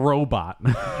looks like a robot.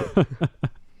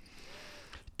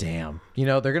 Damn. You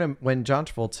know, they're going to, when John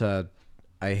Travolta,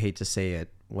 I hate to say it,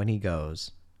 when he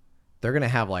goes, they're going to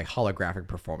have like holographic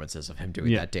performances of him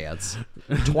doing that dance.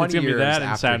 20 gonna be years that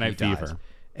and after Saturday he Night dies. Fever.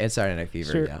 And Saturday Night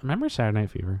Fever, Sure. yeah. Remember Saturday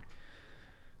Night Fever?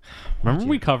 Remember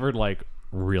we covered like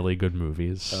really good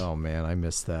movies? Oh, man, I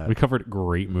missed that. We covered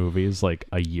great movies like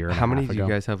a year and How a half many do ago.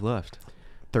 you guys have left?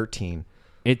 13.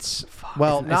 It's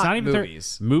Well, it's not even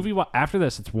movies. After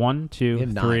this, it's 1, 2, have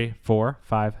 3, 9. 4,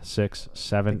 5, 6,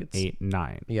 7, it's- 8,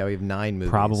 9. Yeah, we have 9 movies.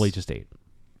 Probably just 8.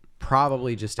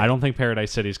 Probably just 8. I don't think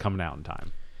Paradise City's coming out in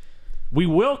time. We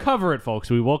will cover it,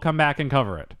 folks. We will come back and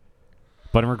cover it.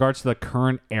 But in regards to the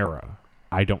current era,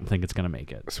 I don't think it's going to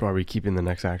make it. So are we keeping the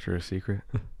next actor a secret?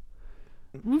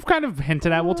 We've kind of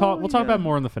hinted at. We'll talk about it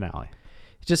more in the finale.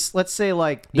 Just let's say,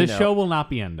 like, you The know, show will not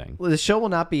be ending. the show will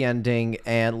not be ending,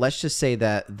 and let's just say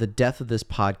that the death of this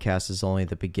podcast is only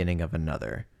the beginning of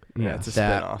another. Yeah, it's a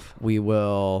That spinoff. we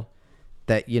will,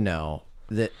 that, you know,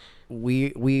 that we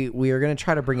are going to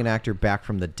try to bring an actor back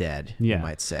from the dead, you Yeah.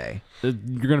 might say. You're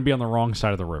going to be on the wrong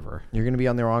side of the river. You're going to be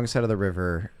on the wrong side of the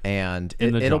river, and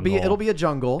In the it'll be a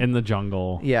jungle. In the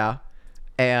jungle. Yeah.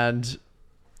 And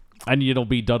it'll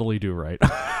be Dudley Do Right.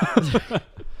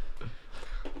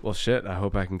 Well, shit. I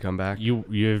hope I can come back. you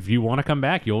if you want to come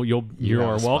back, you have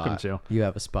are a welcome spot. to. You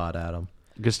have a spot, Adam.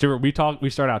 Because Stuart, we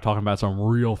start out talking about some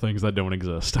real things that don't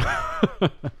exist.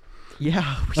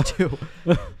 Yeah, we do.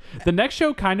 The next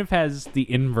show kind of has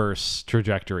the inverse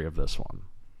trajectory of this one.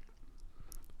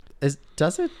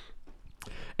 Does it?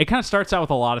 It kind of starts out with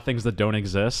a lot of things that don't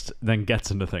exist, then gets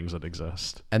into things that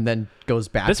exist. And then goes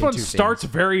back. This one into starts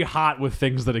things. very hot with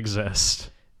things that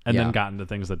exist, and Yeah. then got into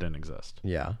things that didn't exist.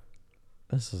 Yeah.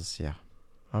 This is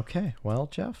Okay. Well,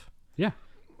 Jeff, Yeah,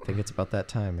 I think it's about that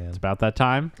time, man. it's about that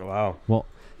time. Wow. Well,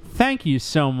 thank you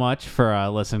so much for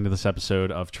listening to this episode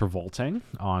of Travolting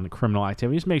on criminal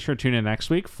activities. Make sure to tune in next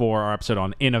week for our episode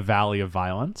on In a Valley of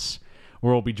Violence,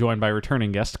 where we'll be joined by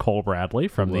returning guest Cole Bradley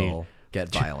from We'll get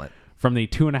violent. from the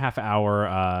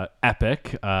 2.5-hour epic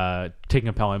Taking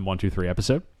a Pelham 1, 2, 3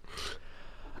 episode.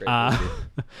 And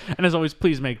as always,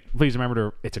 please remember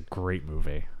to. It's a great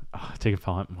movie. Oh, Taking a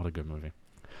Pelham, what a good movie.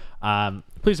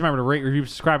 Please remember to rate, review,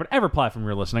 subscribe, whatever platform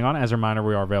you're listening on. As a reminder,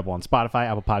 we are available on Spotify,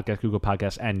 Apple Podcasts, Google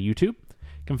Podcasts, and YouTube. You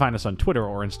can find us on Twitter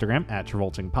or Instagram at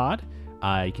TravoltingPod.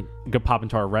 You can go pop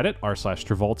into our Reddit,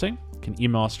 r/Travolting. You can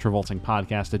email us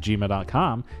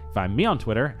travoltingpodcast@gmail.com. Find me on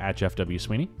Twitter at Jeff W.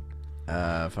 Sweeney.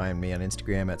 Find me on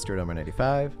Instagram at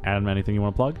StuartOmer95. Adam, anything you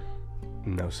want to plug?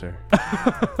 No, sir.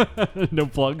 No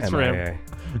plugs for MIA.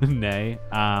 him. Nay.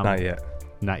 Not yet.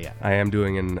 Not yet. I am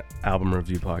doing an album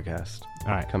review podcast.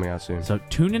 All right. Coming out soon. So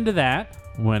tune into that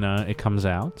when it comes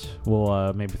out.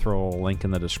 We'll maybe throw a link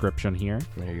in the description here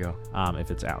There you go.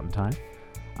 if it's out in time.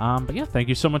 But yeah, thank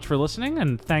you so much for listening.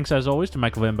 And thanks, as always, to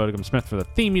Michael Van Bodegum Smith for the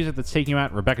theme music that's taking you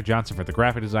out, Rebecca Johnson for the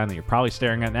graphic design that you're probably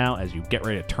staring at now as you get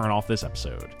ready to turn off this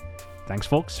episode. Thanks,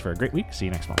 folks, for a great week. See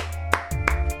you next month.